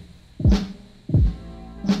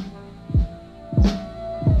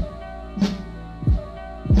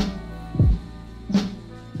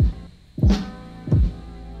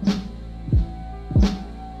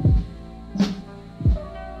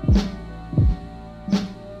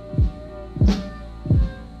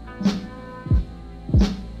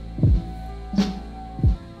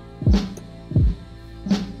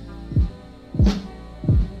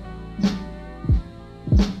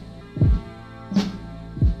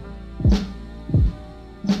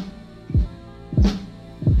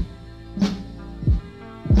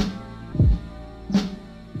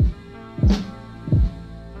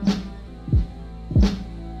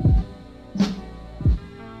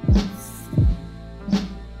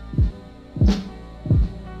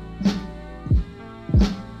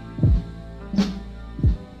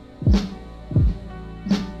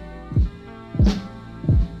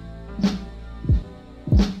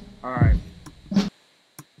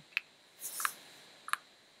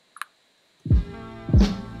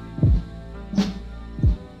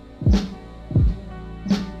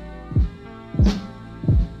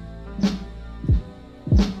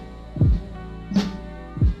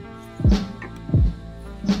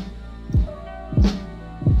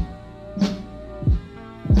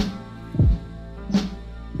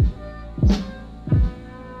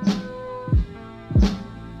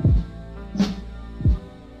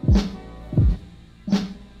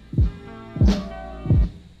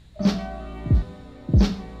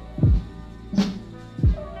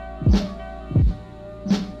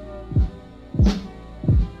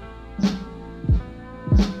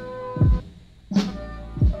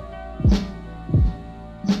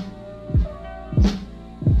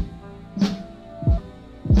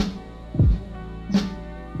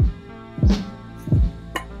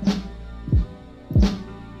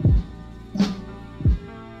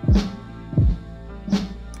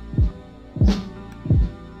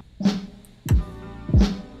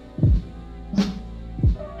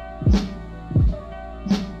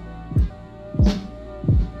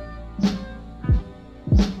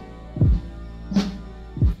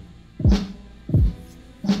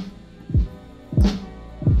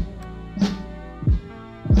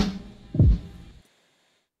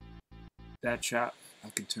 That chop, I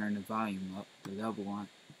could turn the volume up, the level on.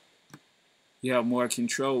 You have more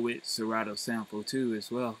control with Serato sample too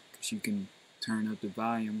as well, because you can turn up the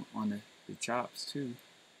volume on the chops too.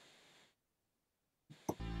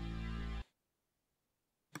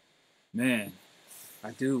 Man,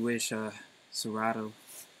 I do wish Serato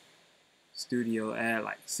Studio add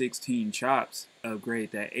like 16 chops,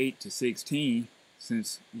 upgrade that 8 to 16,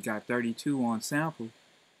 since you got 32 on sample.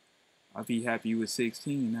 I'll be happy with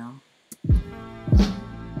 16 now.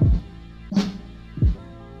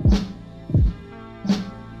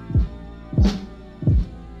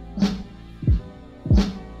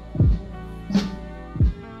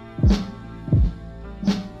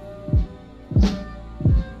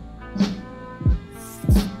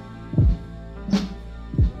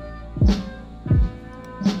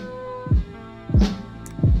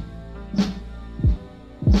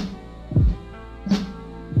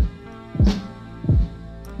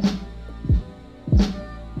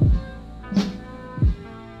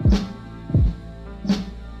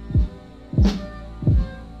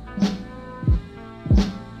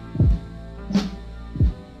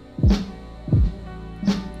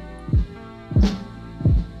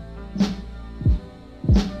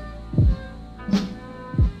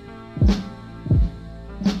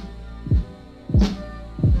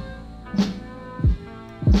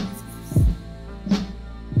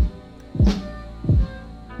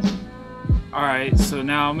 Alright, so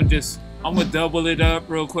now I'm gonna double it up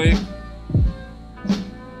real quick.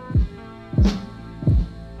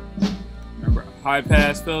 Remember, high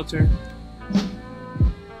pass filter.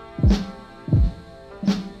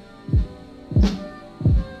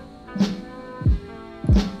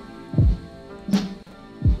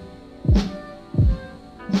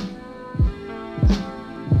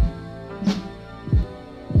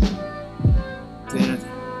 Then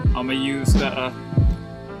I'm gonna use the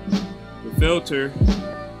filter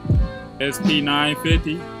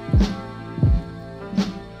SP950.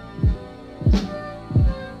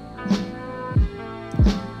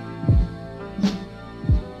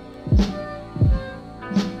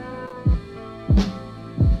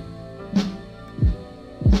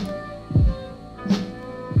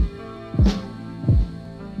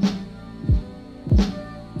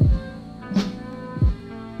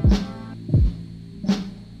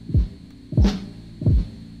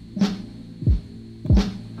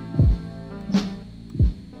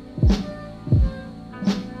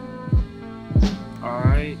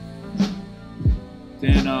 Alright.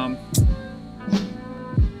 Then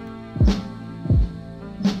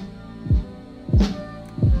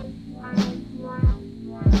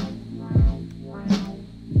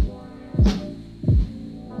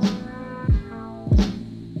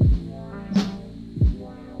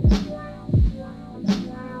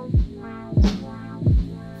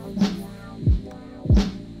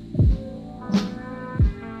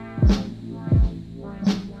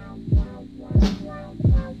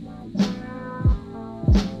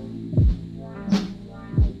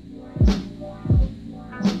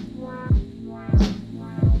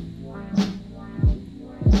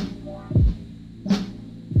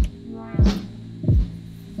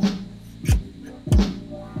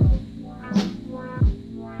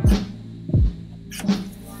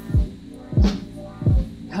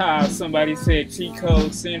somebody said cheat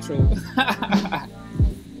code central.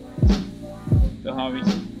 The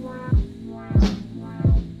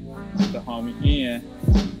homie Ian.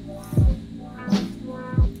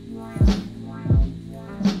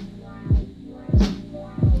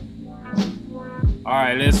 All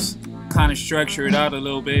right, let's kind of structure it out a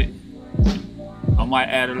little bit. I might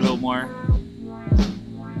add a little more.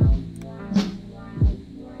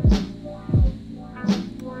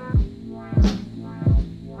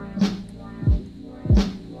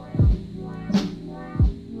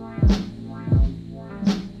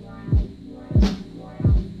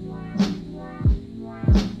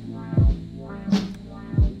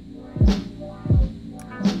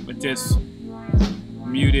 Just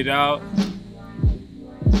mute it out.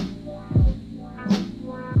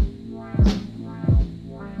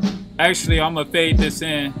 Actually, I'm gonna fade this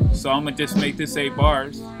in, so I'm gonna just make this 8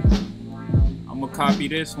 bars. I'm gonna copy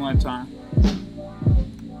this one time.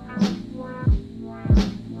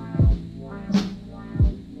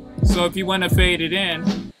 So if you want to fade it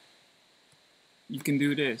in, you can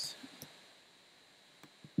do this.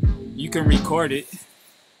 You can record it.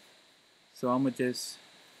 So I'm gonna just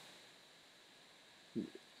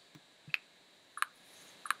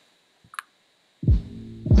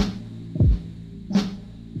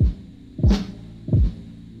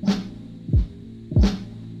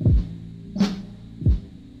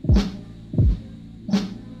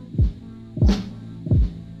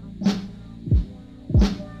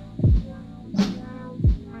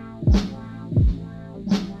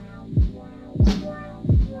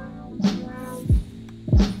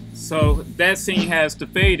so that scene has to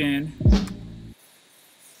fade in,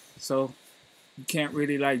 so you can't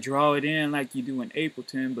really like draw it in like you do in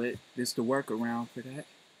Ableton, but it's the workaround for that.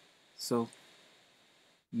 So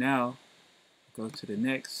now go to the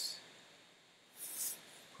next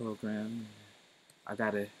program. I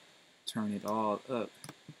gotta turn it all up.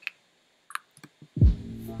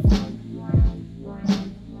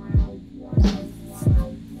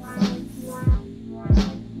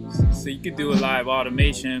 So you could do a live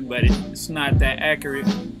automation, but it's not that accurate.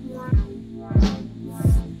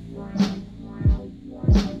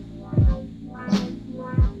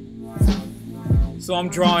 So I'm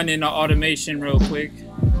drawing in the automation real quick.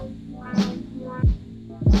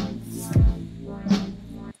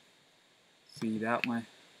 See that one?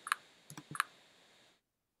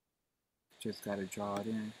 Just gotta draw it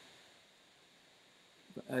in.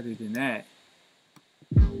 But other than that,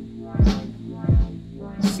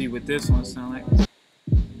 see what this one sound like.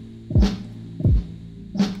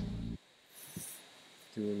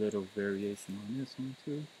 Do a little variation on this one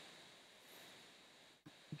too.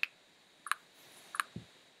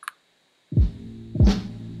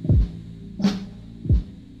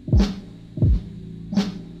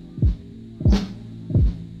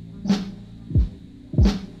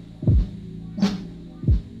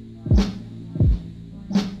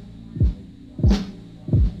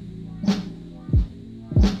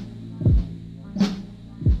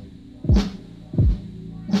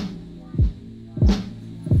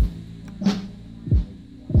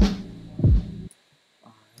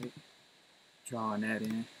 Drawing that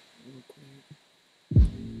in real quick.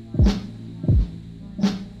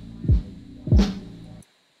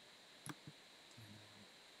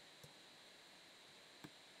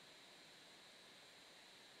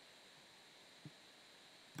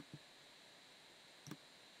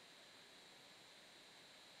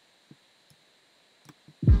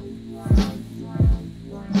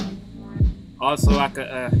 Also, I could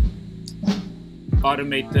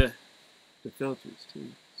automate the filters too.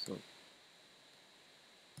 So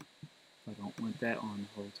I don't want that on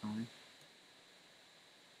the whole time.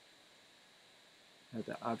 Have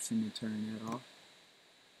the option to turn that off.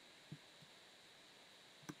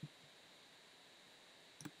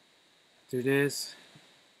 After this,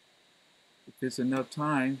 if it's enough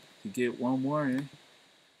time to get one more in.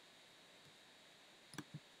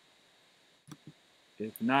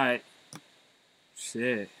 If not,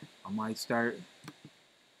 shit, I might start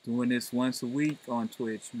doing this once a week on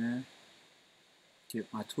Twitch, man. Get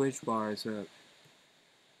my Twitch bars up.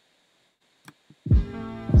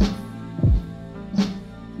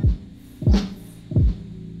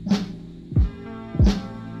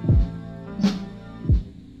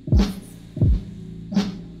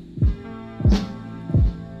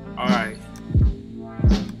 Alright.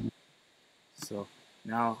 So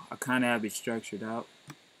now I kind of have it structured out.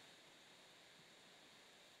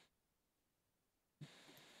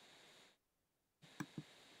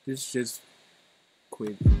 This is just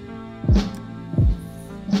quick.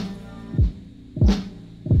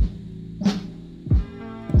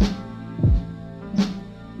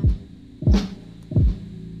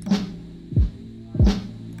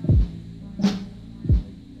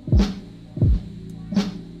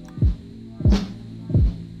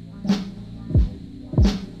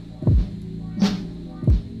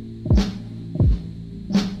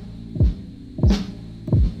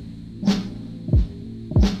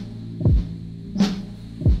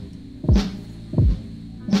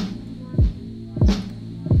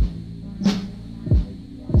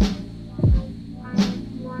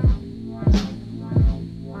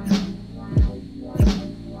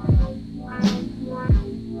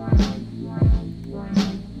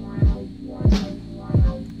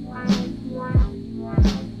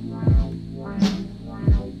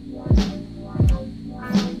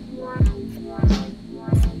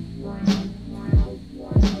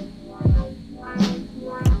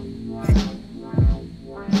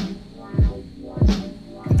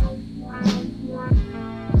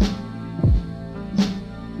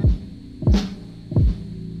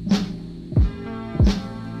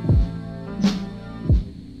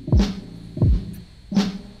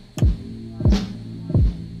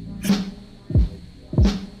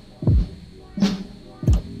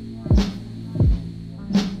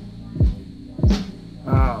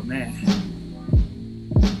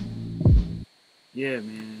 Yeah,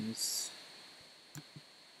 man, it's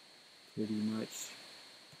pretty much,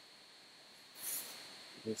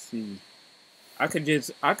 let's see, I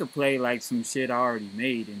could play like some shit I already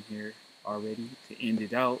made in here already to end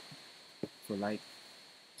it out for like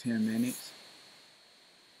 10 minutes,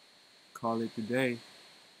 call it the day.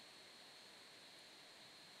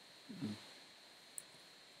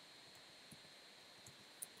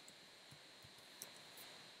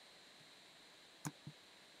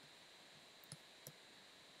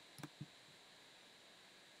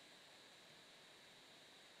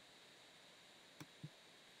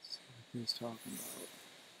 He's talking about.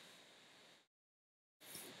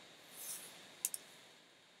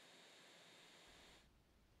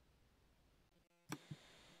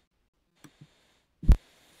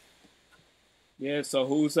 Yeah, so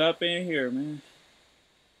who's up in here, man?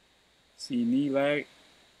 See Neelac,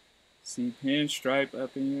 see Pinstripe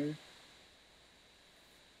up in here.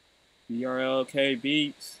 BRLK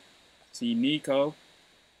Beats, see Nico.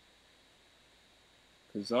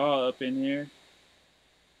 Kazal up in here.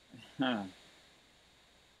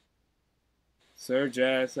 Sir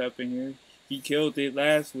Jazz up in here. He killed it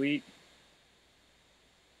last week.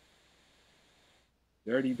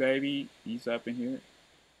 Dirty Baby, he's up in here.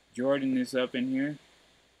 Jordan is up in here.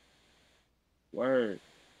 Word.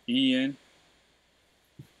 Ian.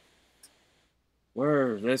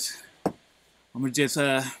 Word. I'm gonna just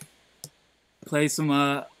play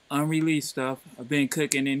some unreleased stuff. I've been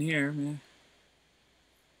cooking in here, man.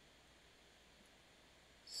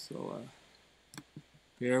 So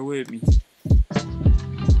bear with me.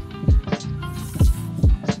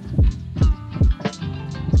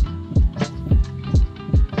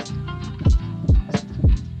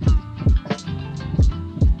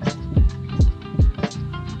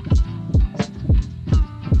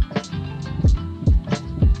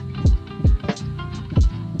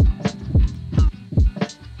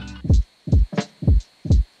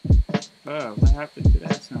 What happened to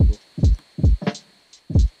that sample?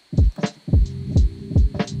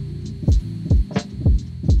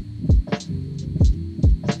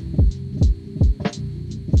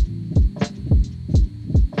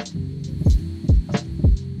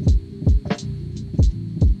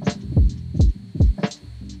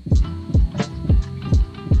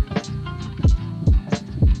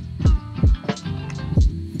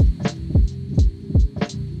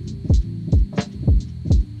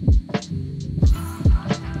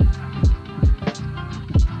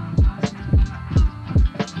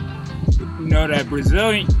 Bro, that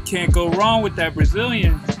Brazilian, can't go wrong with that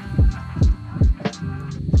Brazilian.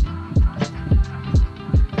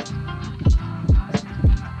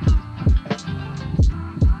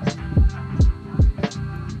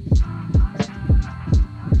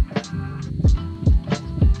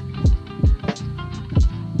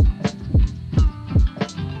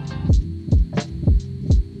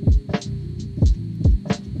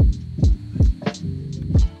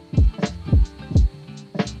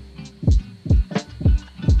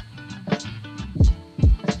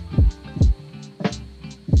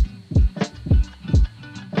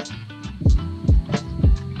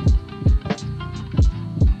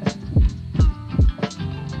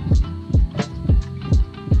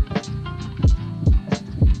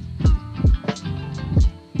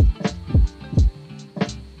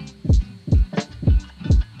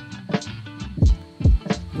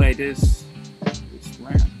 Play this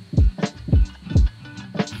ramp.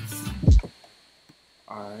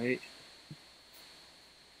 Alright.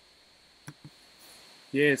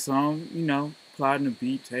 Yeah, so I'm, you know, plotting a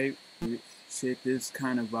beat tape with shit this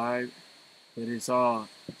kind of vibe, but it's all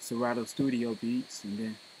Serato studio beats, and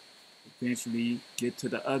then eventually get to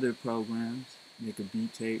the other programs, make a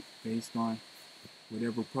beat tape based on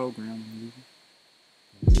whatever program I'm using.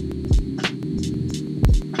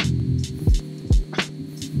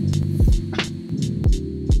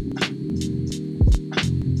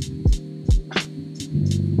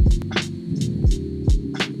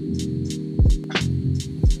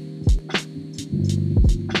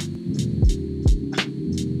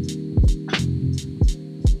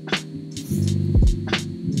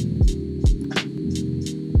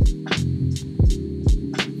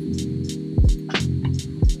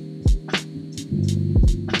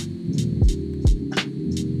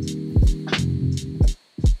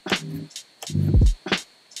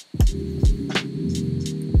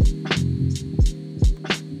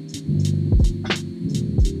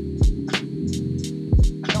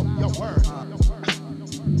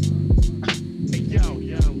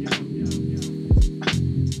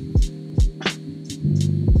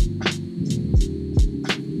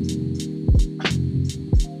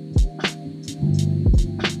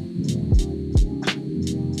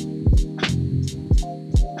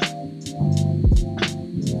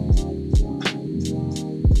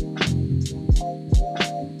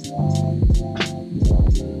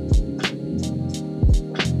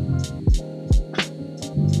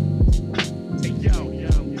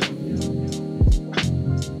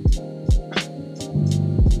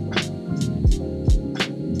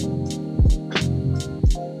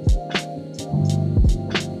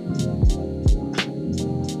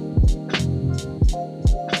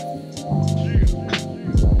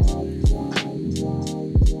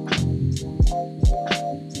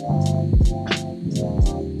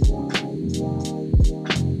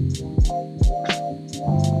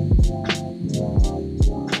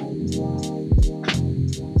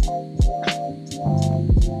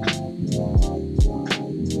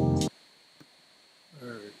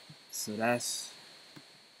 So that's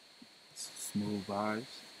smooth vibes.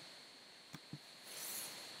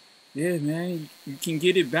 Yeah, man, you can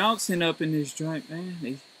get it bouncing up in this joint,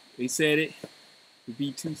 man. They said it would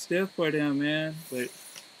be too stiff for them, man. But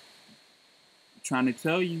I'm trying to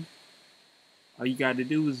tell you, all you got to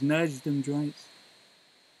do is nudge them joints.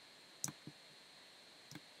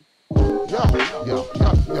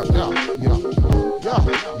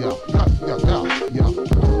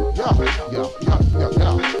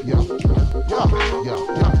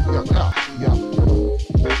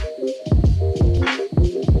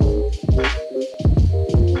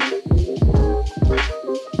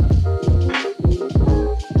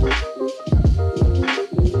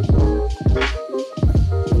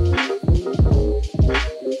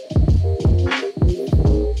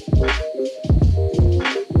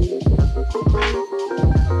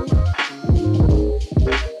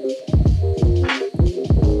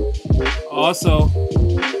 Also,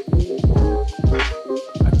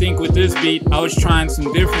 I think with this beat, I was trying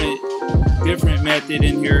some different method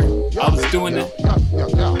in here. I was doing it.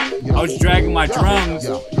 I was dragging my drums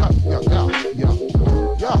into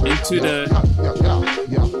the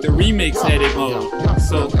remix edit mode.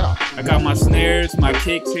 So I got my snares, my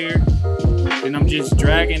kicks here, and I'm just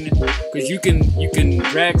dragging it, because you can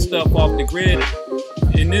drag stuff off the grid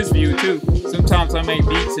in this view too. Sometimes I make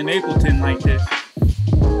beats in Ableton like this.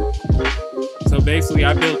 So basically,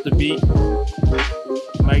 I built the beat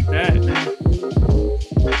like that, man.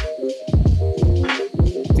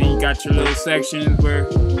 Then you got your little sections where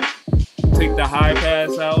you take the high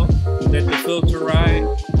pass out, let the filter ride.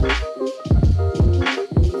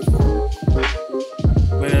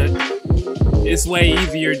 But it's way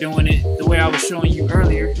easier doing it the way I was showing you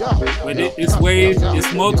earlier. But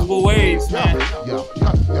it's multiple ways, man.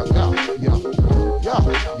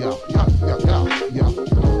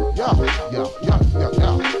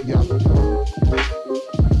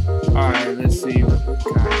 Alright, let's see what we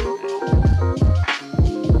got.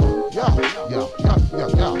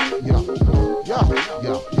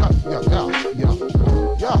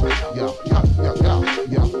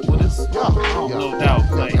 What is, I don't know if that'll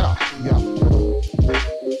play.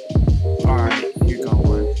 Alright, here you go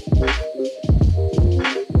one.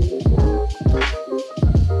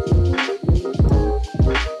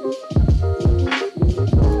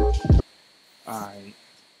 Alright.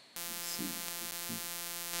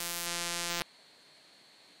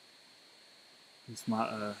 It's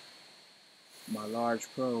my large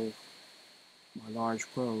pro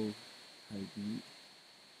type beat.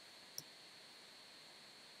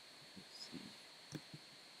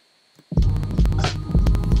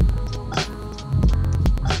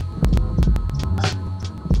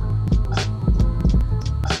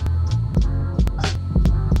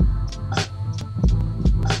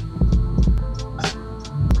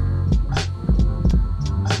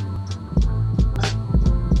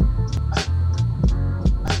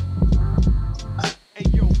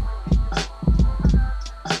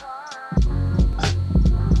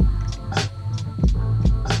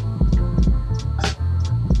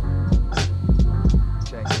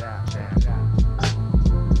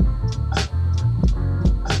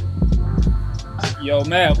 Yo,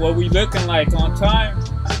 Matt, what we looking like on time?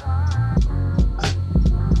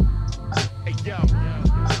 Hey, yo.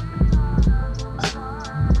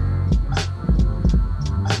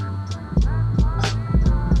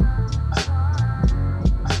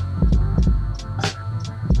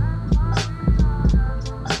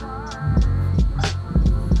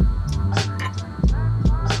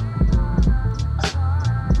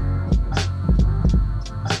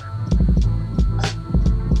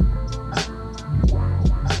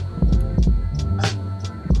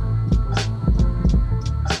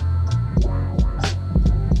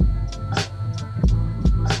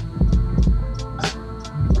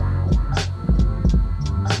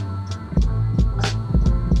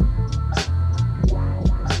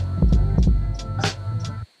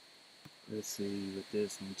 Let's see what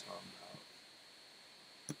this one talking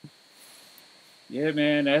about. Yeah,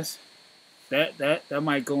 man, that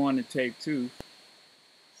might go on the tape too.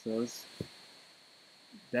 So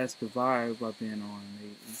that's the vibe I've been on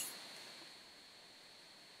lately.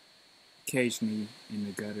 Occasionally in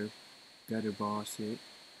the gutter ball shit,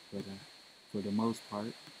 for the most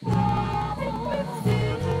part.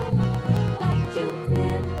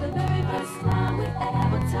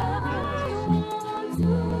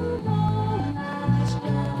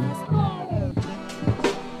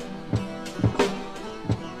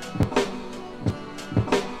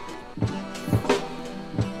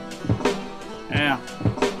 Yeah,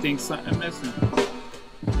 I think something missing.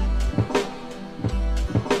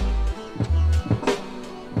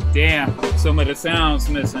 Damn, some of the sounds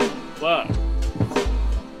missing. Fuck.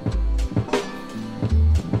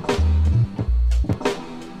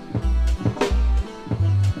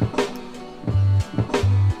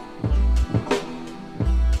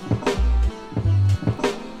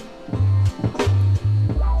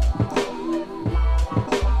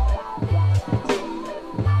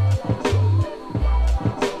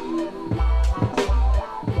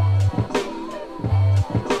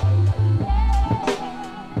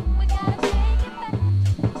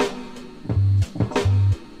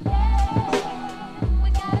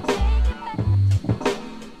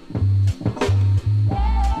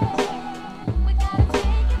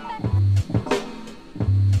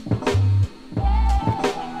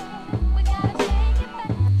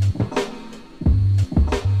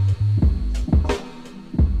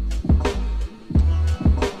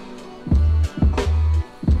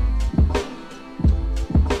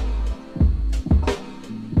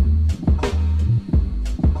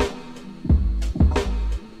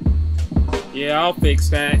 Yeah, I'll fix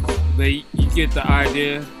that, but you get the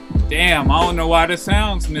idea. Damn, I don't know why the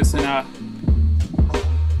sound's missing out.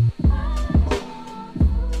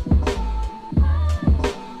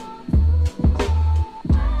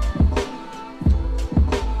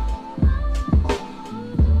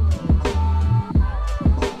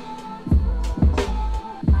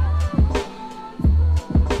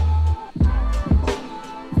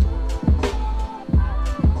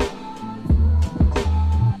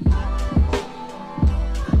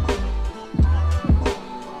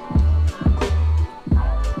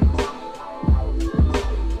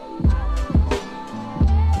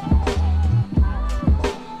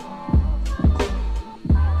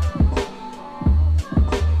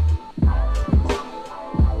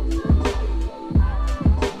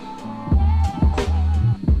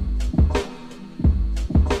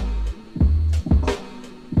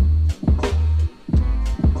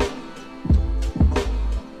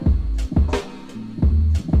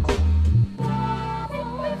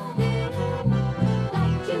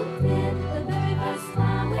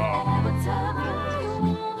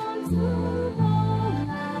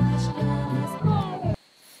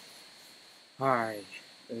 Alright,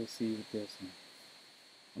 let's see with this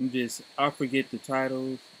one. I'll forget the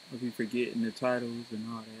titles. I'll be forgetting the titles and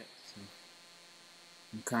all that. So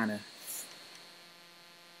I'm kind of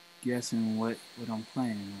guessing what I'm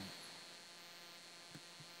playing on.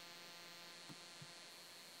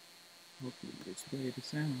 Hopefully display the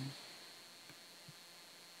sound.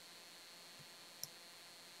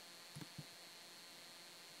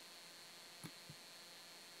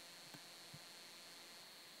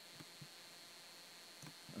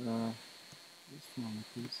 What's wrong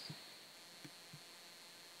with this?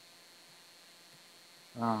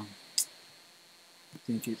 I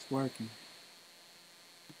think it's working.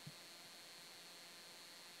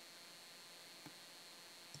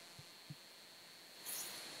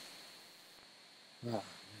 Oh,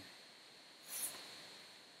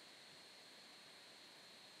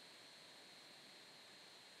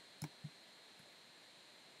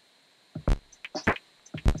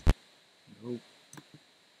 nope.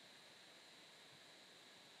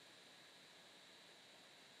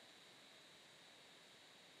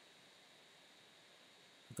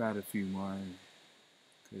 Got a few more.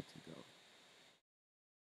 Good to go.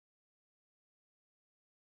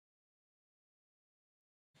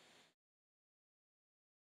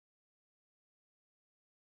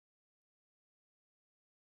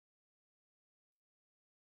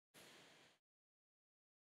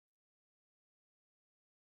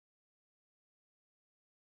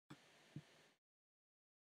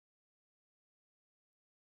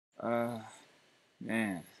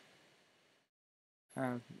 Man.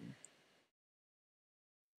 Have here.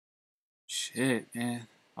 Shit, man.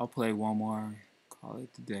 I'll play one more. Call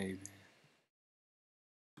it the day, man.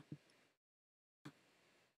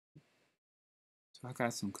 So I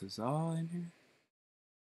got some Kazal in here.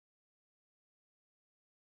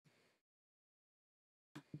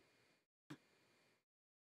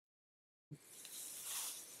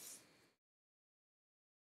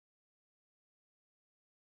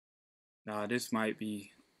 Nah, this might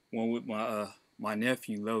be one with my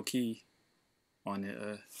nephew, low key, on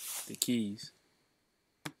the keys.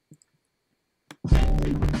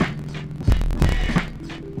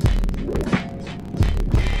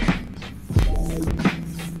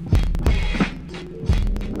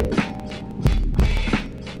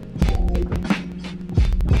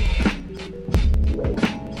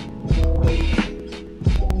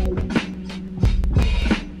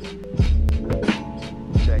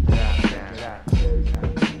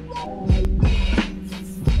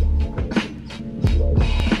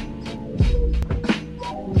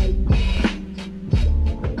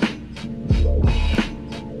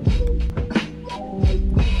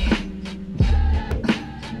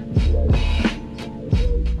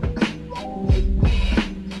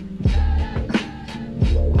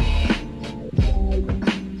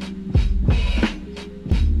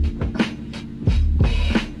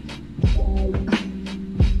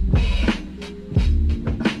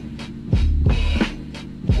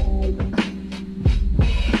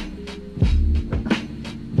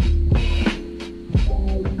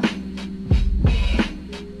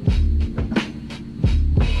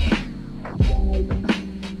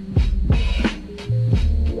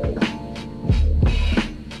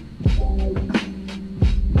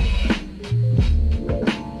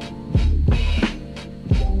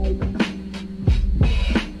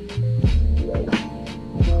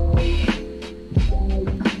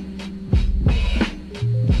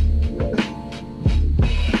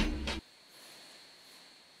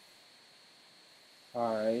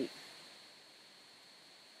 Alright.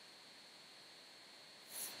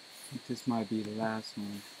 I think this might be the last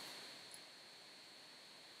one.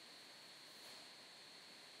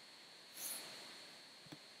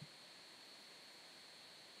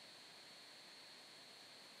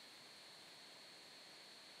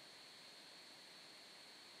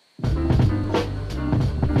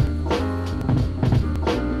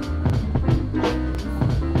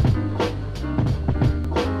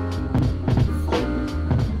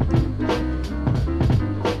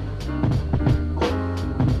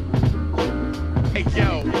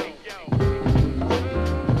 Yo.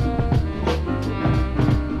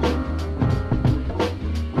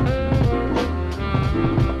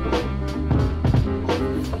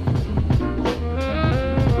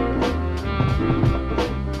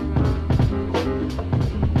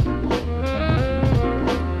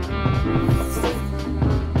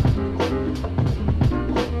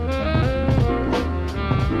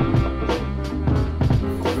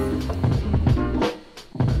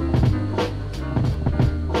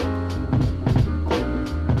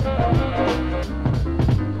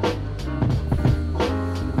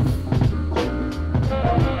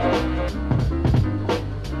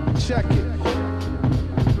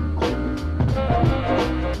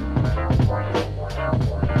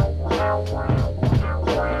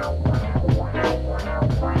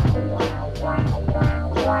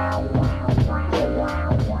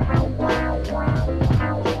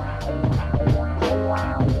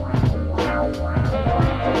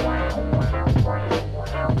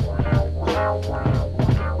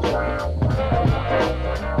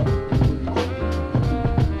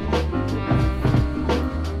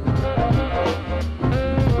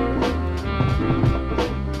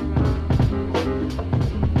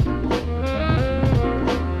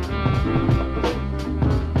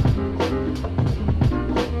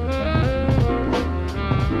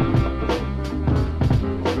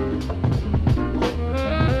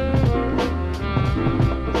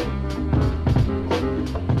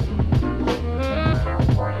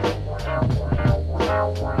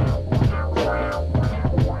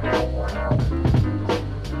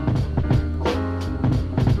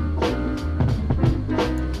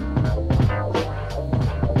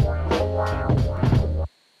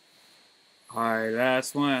 Alright,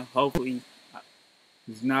 last one. Hopefully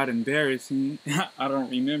it's not embarrassing. I don't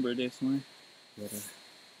remember this one. But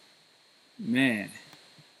man,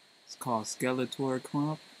 it's called Skeletor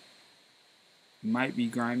Crump. It might be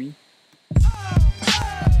grimy.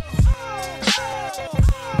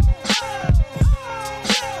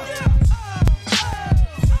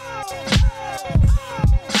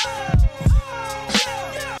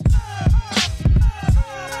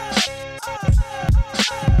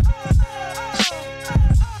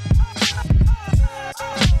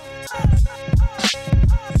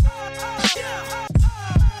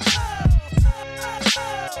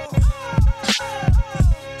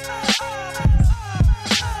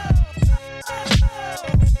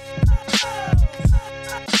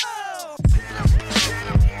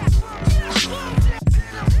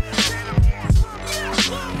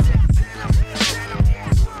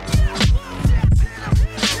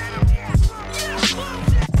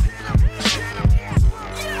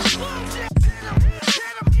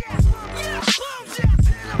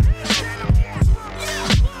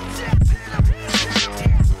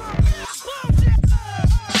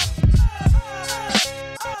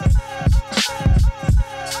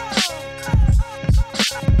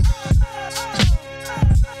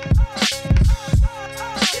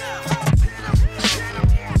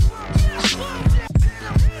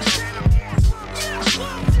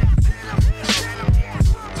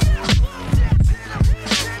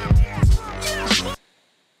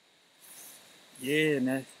 Yeah,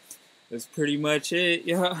 and that's pretty much it,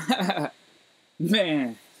 yo.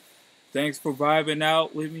 Man, thanks for vibing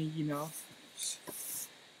out with me, you know.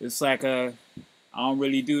 It's like I don't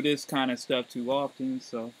really do this kind of stuff too often,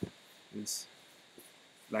 so it's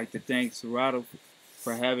like to thank Serato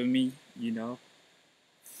for having me, you know.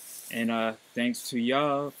 And thanks to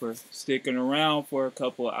y'all for sticking around for a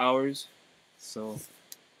couple of hours. So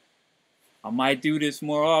I might do this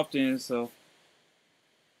more often, so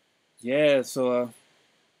yeah, so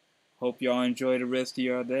hope y'all enjoy the rest of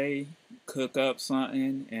your day. Cook up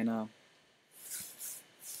something and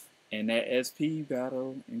that SP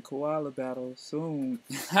battle and koala battle soon.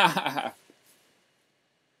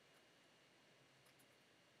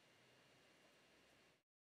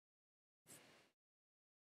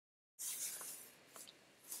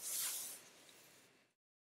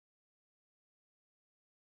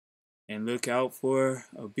 And look out for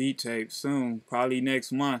a beat tape soon, probably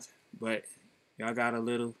next month. But y'all got a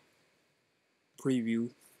little preview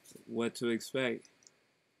what to expect.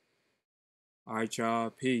 Alright, y'all.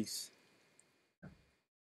 Peace.